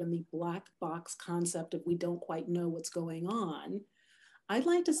person, given the black box concept of we don't quite know what's going on. I'd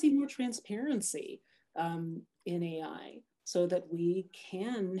like to see more transparency in AI so that we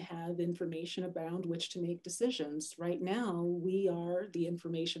can have information around which to make decisions. Right now, we are the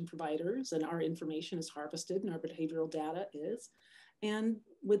information providers and our information is harvested and our behavioral data is. And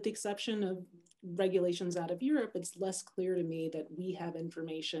with the exception of regulations out of Europe, it's less clear to me that we have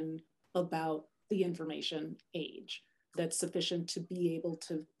information about the information age that's sufficient to be able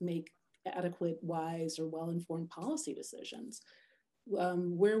to make adequate, wise, or well-informed policy decisions.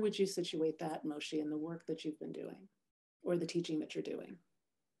 Where would you situate that, Moshe, in the work that you've been doing or the teaching that you're doing?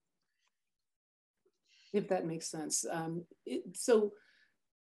 If that makes sense. So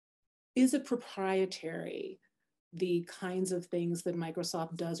is it proprietary, the kinds of things that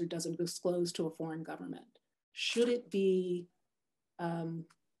Microsoft does or doesn't disclose to a foreign government? Should it be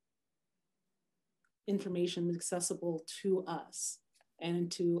information accessible to us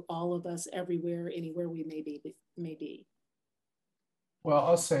and to all of us everywhere, anywhere we may be? Well,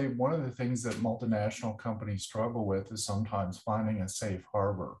 I'll say one of the things that multinational companies struggle with is sometimes finding a safe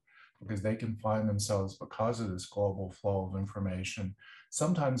harbor because they can find themselves, because of this global flow of information,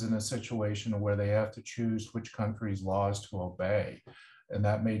 sometimes in a situation where they have to choose which country's laws to obey. And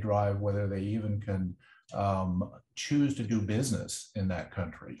that may drive whether they even can choose to do business in that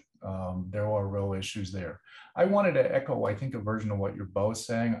country. There are real issues there. I wanted to echo, I think, a version of what you're both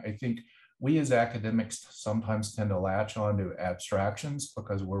saying. I think we as academics sometimes tend to latch on to abstractions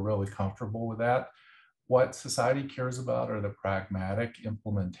because we're really comfortable with that. What society cares about are the pragmatic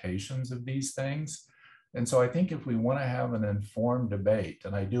implementations of these things. And so I think if we want to have an informed debate,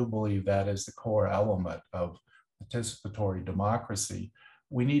 and I do believe that is the core element of participatory democracy,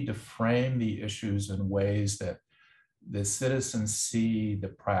 we need to frame the issues in ways that the citizens see the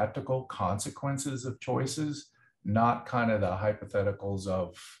practical consequences of choices, not kind of the hypotheticals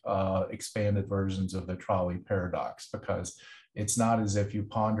of expanded versions of the trolley paradox, because it's not as if you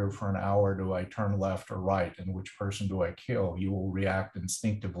ponder for an hour, do I turn left or right, and which person do I kill? You will react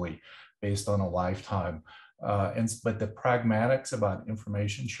instinctively based on a lifetime. But the pragmatics about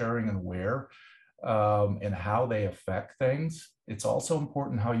information sharing and where, and how they affect things, it's also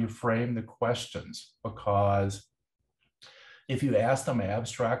important how you frame the questions, because if you ask them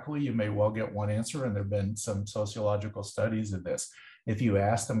abstractly, you may well get one answer, and there have been some sociological studies of this. If you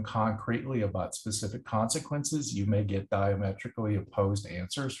ask them concretely about specific consequences, you may get diametrically opposed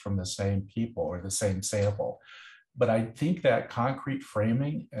answers from the same people or the same sample. But I think that concrete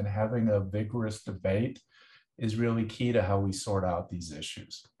framing and having a vigorous debate is really key to how we sort out these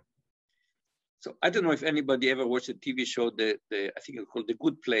issues. So I don't know if anybody ever watched a TV show, I think it's called The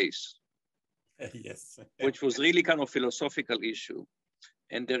Good Place. Yes. Which was really kind of philosophical issue.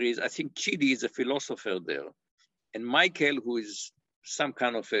 And there is, I think Chidi is a philosopher there. And Michael, who is some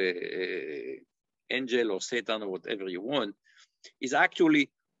kind of a angel or Satan or whatever you want, is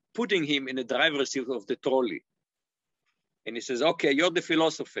actually putting him in the driver's seat of the trolley. And he says, okay, you're the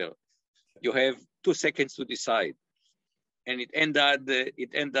philosopher. You have 2 seconds to decide. And it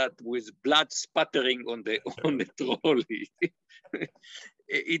ended with blood spattering on the trolley.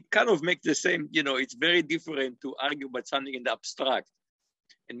 It kind of makes the same, it's very different to argue about something in the abstract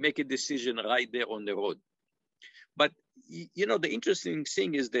and make a decision right there on the road. But, the interesting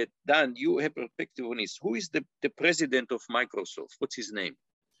thing is that, Dan, you have perspective on this. Who is the president of Microsoft? What's his name?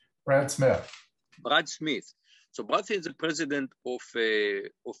 Brad Smith. Brad Smith. So Brad is the president of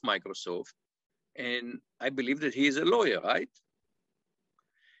Microsoft. And I believe that he is a lawyer, right?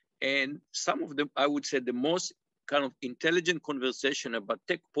 And some of them, I would say the most kind of intelligent conversation about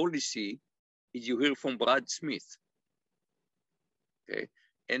tech policy is you hear from Brad Smith. Okay.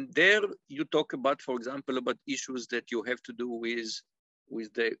 And there you talk about, for example, about issues that you have to do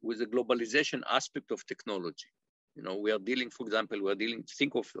with the globalization aspect of technology. We are dealing, for example,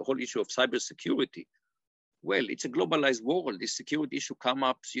 think of the whole issue of cybersecurity. Well, it's a globalized world. This security issue come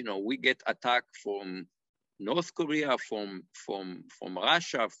up, we get attacked from North Korea, from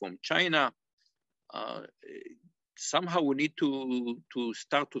Russia, from China. Somehow we need to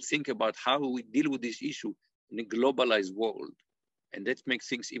start to think about how we deal with this issue in a globalized world. And that makes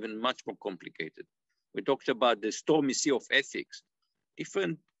things even much more complicated. We talked about the stormy sea of ethics.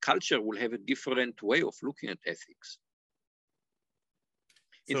 Different culture will have a different way of looking at ethics.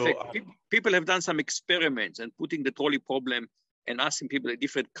 In fact, people have done some experiments and putting the trolley problem and asking people in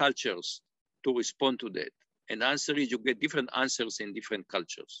different cultures to respond to that. And the answer is you get different answers in different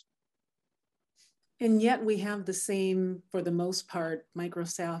cultures. And yet we have the same, for the most part,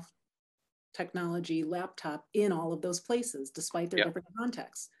 Microsoft technology laptop in all of those places, despite their different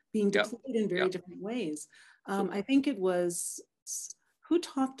contexts, being deployed in very different ways. I think it was, who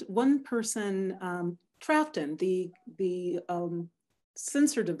talked, one person, Trafton, the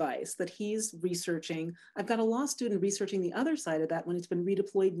sensor device that he's researching. I've got a law student researching the other side of that when it's been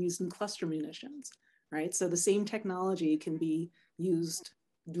redeployed used in cluster munitions, right? So the same technology can be used,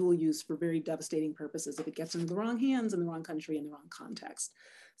 dual use for very devastating purposes if it gets into the wrong hands in the wrong country in the wrong context.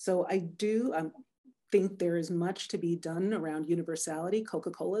 So I do think there is much to be done around universality.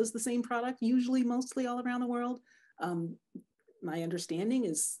 Coca-Cola is the same product, usually mostly all around the world. My understanding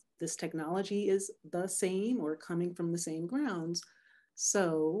is this technology is the same or coming from the same grounds.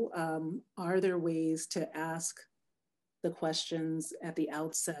 So are there ways to ask the questions at the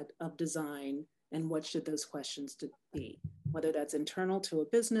outset of design, and what should those questions be? Whether that's internal to a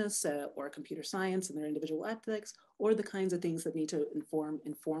business or computer science and their individual ethics, or the kinds of things that need to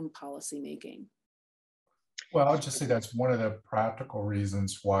inform policy making. Well, I'll just say that's one of the practical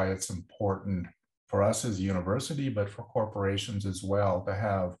reasons why it's important for us as a university, but for corporations as well, to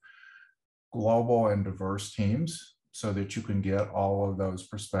have global and diverse teams so that you can get all of those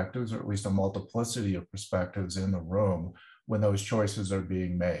perspectives, or at least a multiplicity of perspectives in the room when those choices are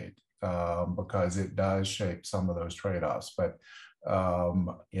being made. because it does shape some of those trade-offs. But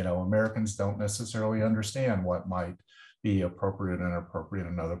Americans don't necessarily understand what might be appropriate and inappropriate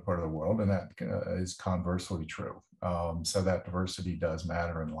in another part of the world, and that is conversely true. So that diversity does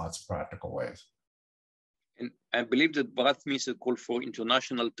matter in lots of practical ways. And I believe that Barack Mises called for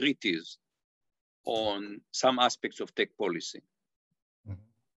international treaties on some aspects of tech policy.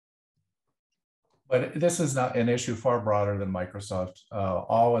 But this is not an issue far broader than Microsoft.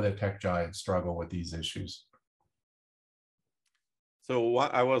 All of the tech giants struggle with these issues. So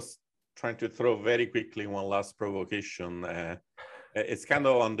what I was trying to throw very quickly one last provocation. It's kind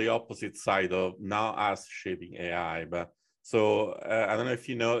of on the opposite side of now us shaping AI. But so I don't know if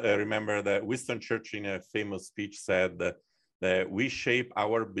you know, remember that Winston Churchill in a famous speech said that we shape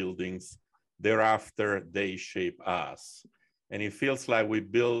our buildings, thereafter they shape us. And it feels like we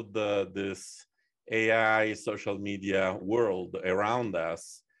build this AI social media world around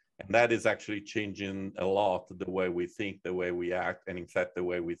us. And that is actually changing a lot the way we think, the way we act, and in fact, the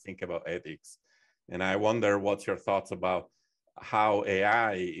way we think about ethics. And I wonder what's your thoughts about how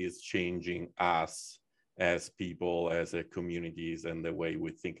AI is changing us as people, as communities, and the way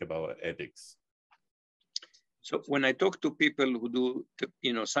we think about ethics. So when I talk to people who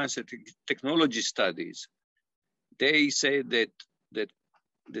do, science and technology studies, they say that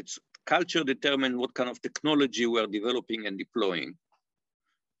culture determines what kind of technology we're developing and deploying.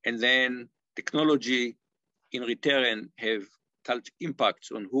 And then technology in return have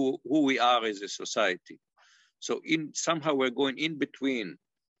impacts on who we are as a society. So somehow we're going in between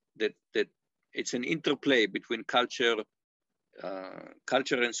that it's an interplay between culture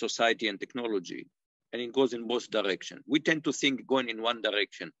and society and technology, and it goes in both directions. We tend to think going in one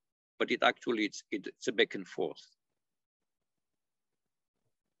direction, but it's a back and forth.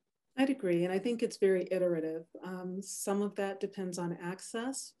 I'd agree, and I think it's very iterative. Some of that depends on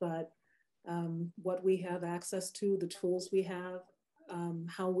access, but what we have access to, the tools we have,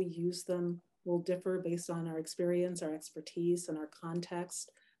 how we use them will differ based on our experience, our expertise, and our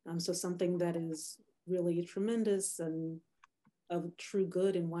context. So something that is really tremendous and of true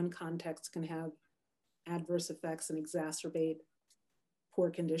good in one context can have adverse effects and exacerbate poor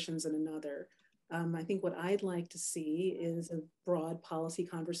conditions in another. I think what I'd like to see is a broad policy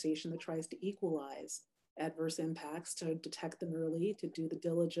conversation that tries to equalize adverse impacts, to detect them early, to do the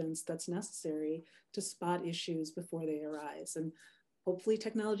diligence that's necessary to spot issues before they arise. And hopefully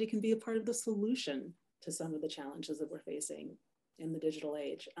technology can be a part of the solution to some of the challenges that we're facing in the digital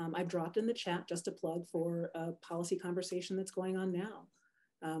age. I've dropped in the chat just a plug for a policy conversation that's going on now,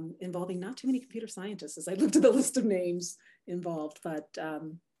 involving not too many computer scientists as I looked at the list of names involved, but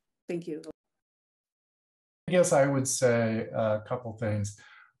thank you. I guess I would say a couple things.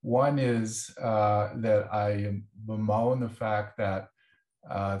 One is that I bemoan the fact that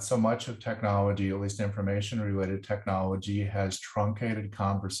so much of technology, at least information-related technology, has truncated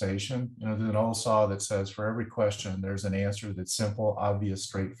conversation. There's an old saw that says, for every question, there's an answer that's simple, obvious,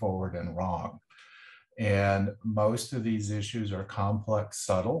 straightforward, and wrong. And most of these issues are complex,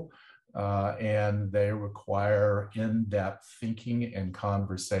 subtle, and they require in-depth thinking and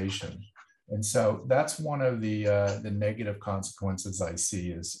conversation. And so that's one of the negative consequences I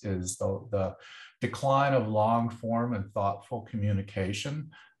see is the decline of long form and thoughtful communication.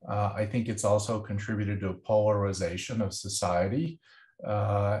 I think it's also contributed to a polarization of society.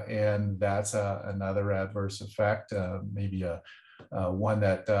 And that's another adverse effect, maybe one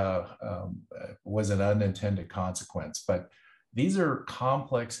that was an unintended consequence. But these are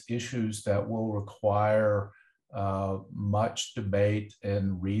complex issues that will require much debate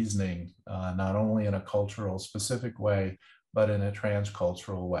and reasoning, not only in a cultural specific way, but in a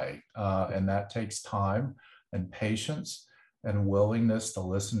transcultural way. And that takes time and patience and willingness to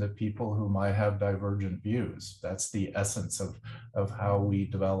listen to people who might have divergent views. That's the essence of how we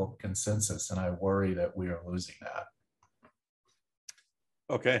develop consensus. And I worry that we are losing that.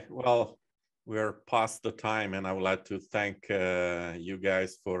 Okay, well, we're past the time, and I would like to thank you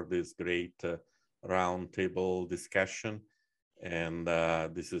guys for this great roundtable discussion. And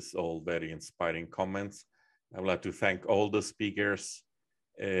this is all very inspiring comments. I would like to thank all the speakers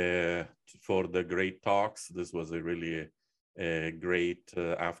for the great talks. This was a really great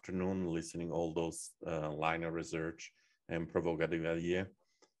afternoon, listening all those line of research and provocative idea.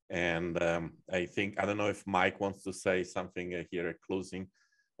 And I don't know if Mike wants to say something here at closing.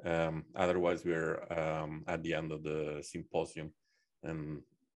 Otherwise, we're at the end of the symposium. And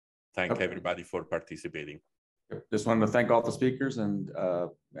thank everybody for participating. Just wanted to thank all the speakers and the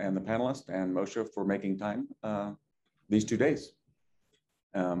panelists and Moshe for making time these 2 days.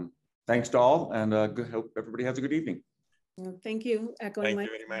 Thanks to all, and hope everybody has a good evening. Thank you. Echoing Thank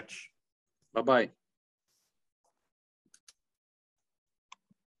you very much. Bye-bye.